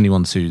enjoyed. So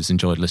anyone who's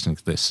enjoyed listening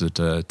to this should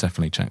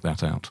definitely check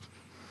that out.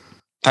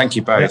 Thank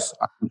you both.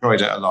 I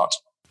enjoyed it a lot.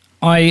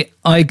 I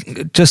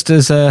just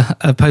as a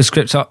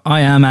postscript, I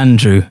am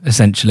Andrew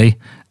essentially,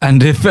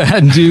 and if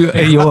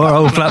you're our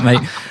old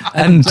flatmate,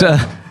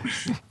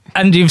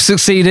 and you've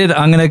succeeded,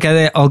 I'm going to get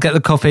it. I'll get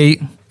the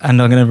copy,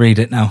 and I'm going to read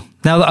it now.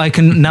 Now that I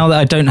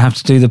don't have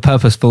to do the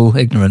purposeful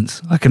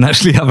ignorance, I can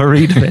actually have a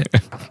read of it.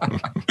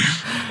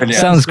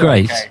 Sounds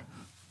great. Okay.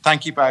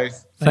 Thank you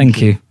both.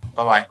 Thank you.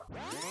 Bye-bye.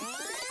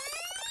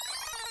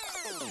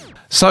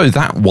 So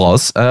that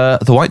was The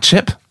White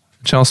Ship,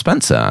 Charles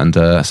Spencer, and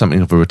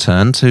something of a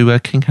return to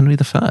King Henry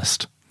I.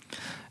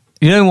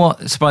 You know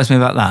what surprised me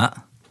about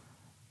that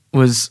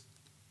was,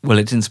 well,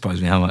 it didn't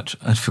surprise me how much.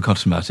 I'd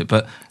forgotten about it,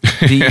 but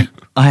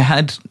I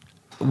had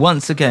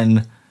once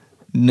again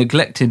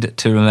neglected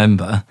to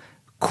remember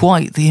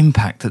quite the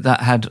impact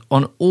that had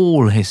on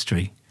all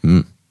history.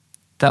 Mm.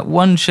 That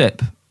one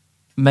ship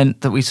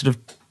meant that we sort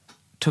of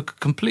took a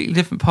completely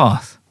different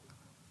path.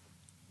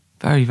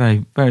 Very,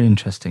 very, very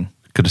interesting.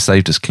 Could have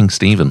saved us King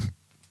Stephen.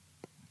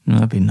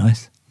 That'd be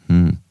nice.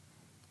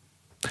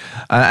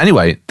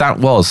 Anyway, that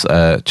was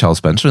Charles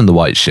Spencer and The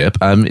White Ship.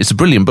 It's a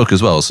brilliant book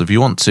as well, so if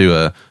you want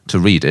to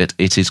read it,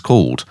 it is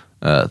called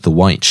The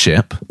White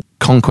Ship,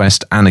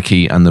 Conquest,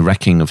 Anarchy and the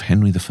Wrecking of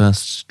Henry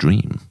I's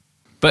Dream.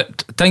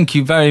 But thank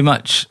you very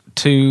much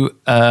to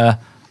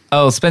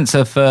Earl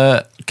Spencer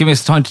for giving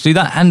us time to do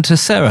that, and to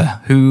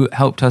Sarah, who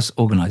helped us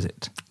organise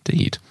it.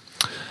 Indeed.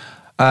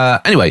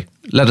 Anyway,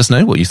 let us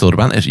know what you thought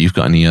about it. If you've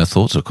got any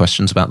thoughts or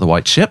questions about The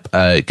White Ship,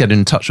 get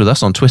in touch with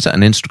us on Twitter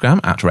and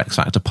Instagram at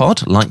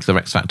RexFactorPod, like the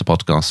Rex Factor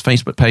Podcast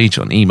Facebook page,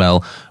 on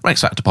email,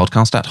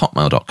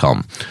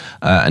 rexfactorpodcast@hotmail.com.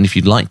 And if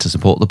you'd like to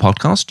support the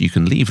podcast, you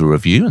can leave a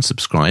review and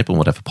subscribe on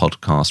whatever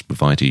podcast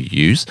provider you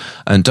use,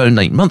 and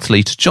donate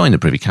monthly to join the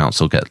Privy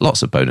Council, get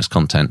lots of bonus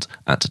content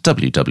at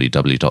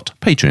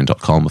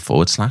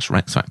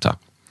www.patreon.com/RexFactor.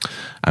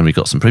 And we've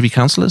got some Privy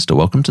Councillors to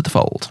welcome to the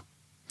fold.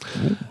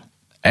 Ooh.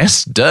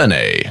 S.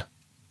 Durnay,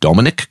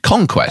 Dominic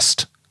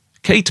Conquest,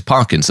 Kate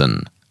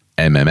Parkinson,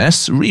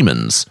 MMS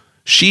Remans,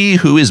 She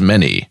Who Is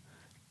Many,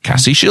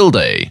 Cassie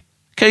Shilday,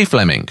 Kay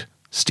Fleming,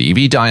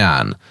 Stevie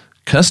Diane,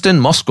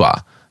 Kirsten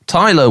Moskwa,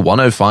 Tyler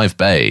 105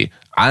 Bay,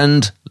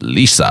 and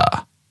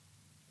Lisa.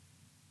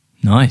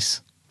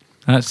 Nice.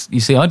 You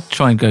see, I'd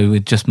try and go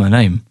with just my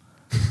name.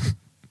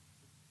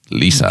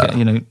 Lisa.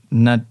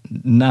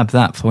 Nab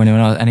that before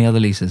any other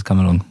Lisas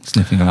come along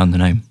sniffing around the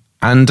name.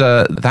 And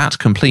that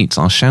completes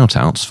our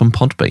shout-outs from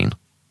Podbean.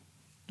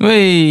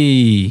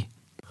 Whee!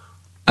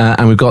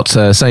 And we've got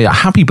to say a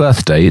happy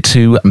birthday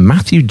to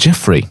Matthew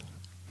Jeffrey.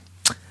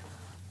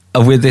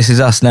 With This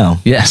Is Us now?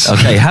 Yes.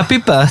 Okay, happy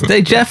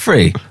birthday,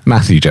 Jeffrey.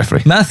 Matthew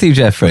Jeffrey. Matthew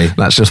Jeffrey.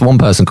 That's just one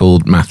person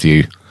called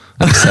Matthew.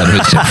 Instead of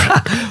it's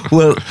Jeffrey.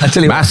 Well, I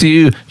tell you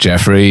Matthew,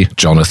 Jeffrey,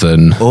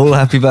 Jonathan. All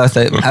happy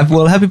birthday.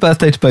 Well, happy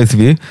birthday to both of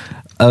you.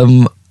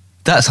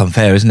 That's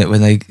unfair, isn't it,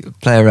 when they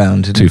play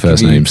around? Two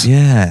first names.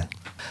 Yeah.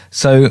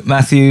 So,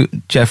 Matthew,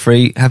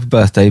 Jeffrey, happy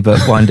birthday,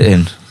 but wind it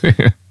in.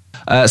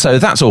 So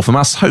that's all from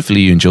us.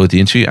 Hopefully you enjoyed the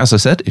interview. As I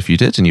said, if you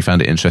did and you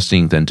found it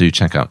interesting, then do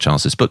check out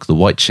Charles's book, The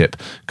White Ship,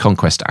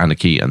 Conquest,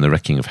 Anarchy and the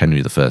Wrecking of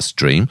Henry I's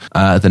Dream.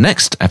 The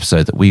next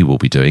episode that we will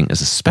be doing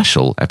is a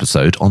special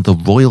episode on the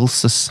Royal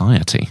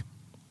Society.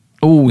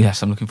 Oh,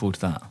 yes, I'm looking forward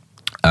to that.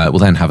 We'll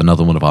then have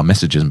another one of our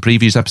messages and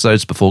previews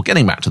episodes before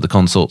getting back to the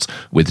consorts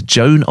with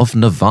Joan of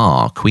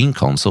Navarre, Queen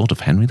Consort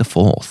of Henry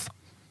IV.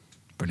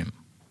 Brilliant.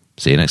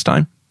 See you next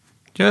time.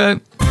 Ciao.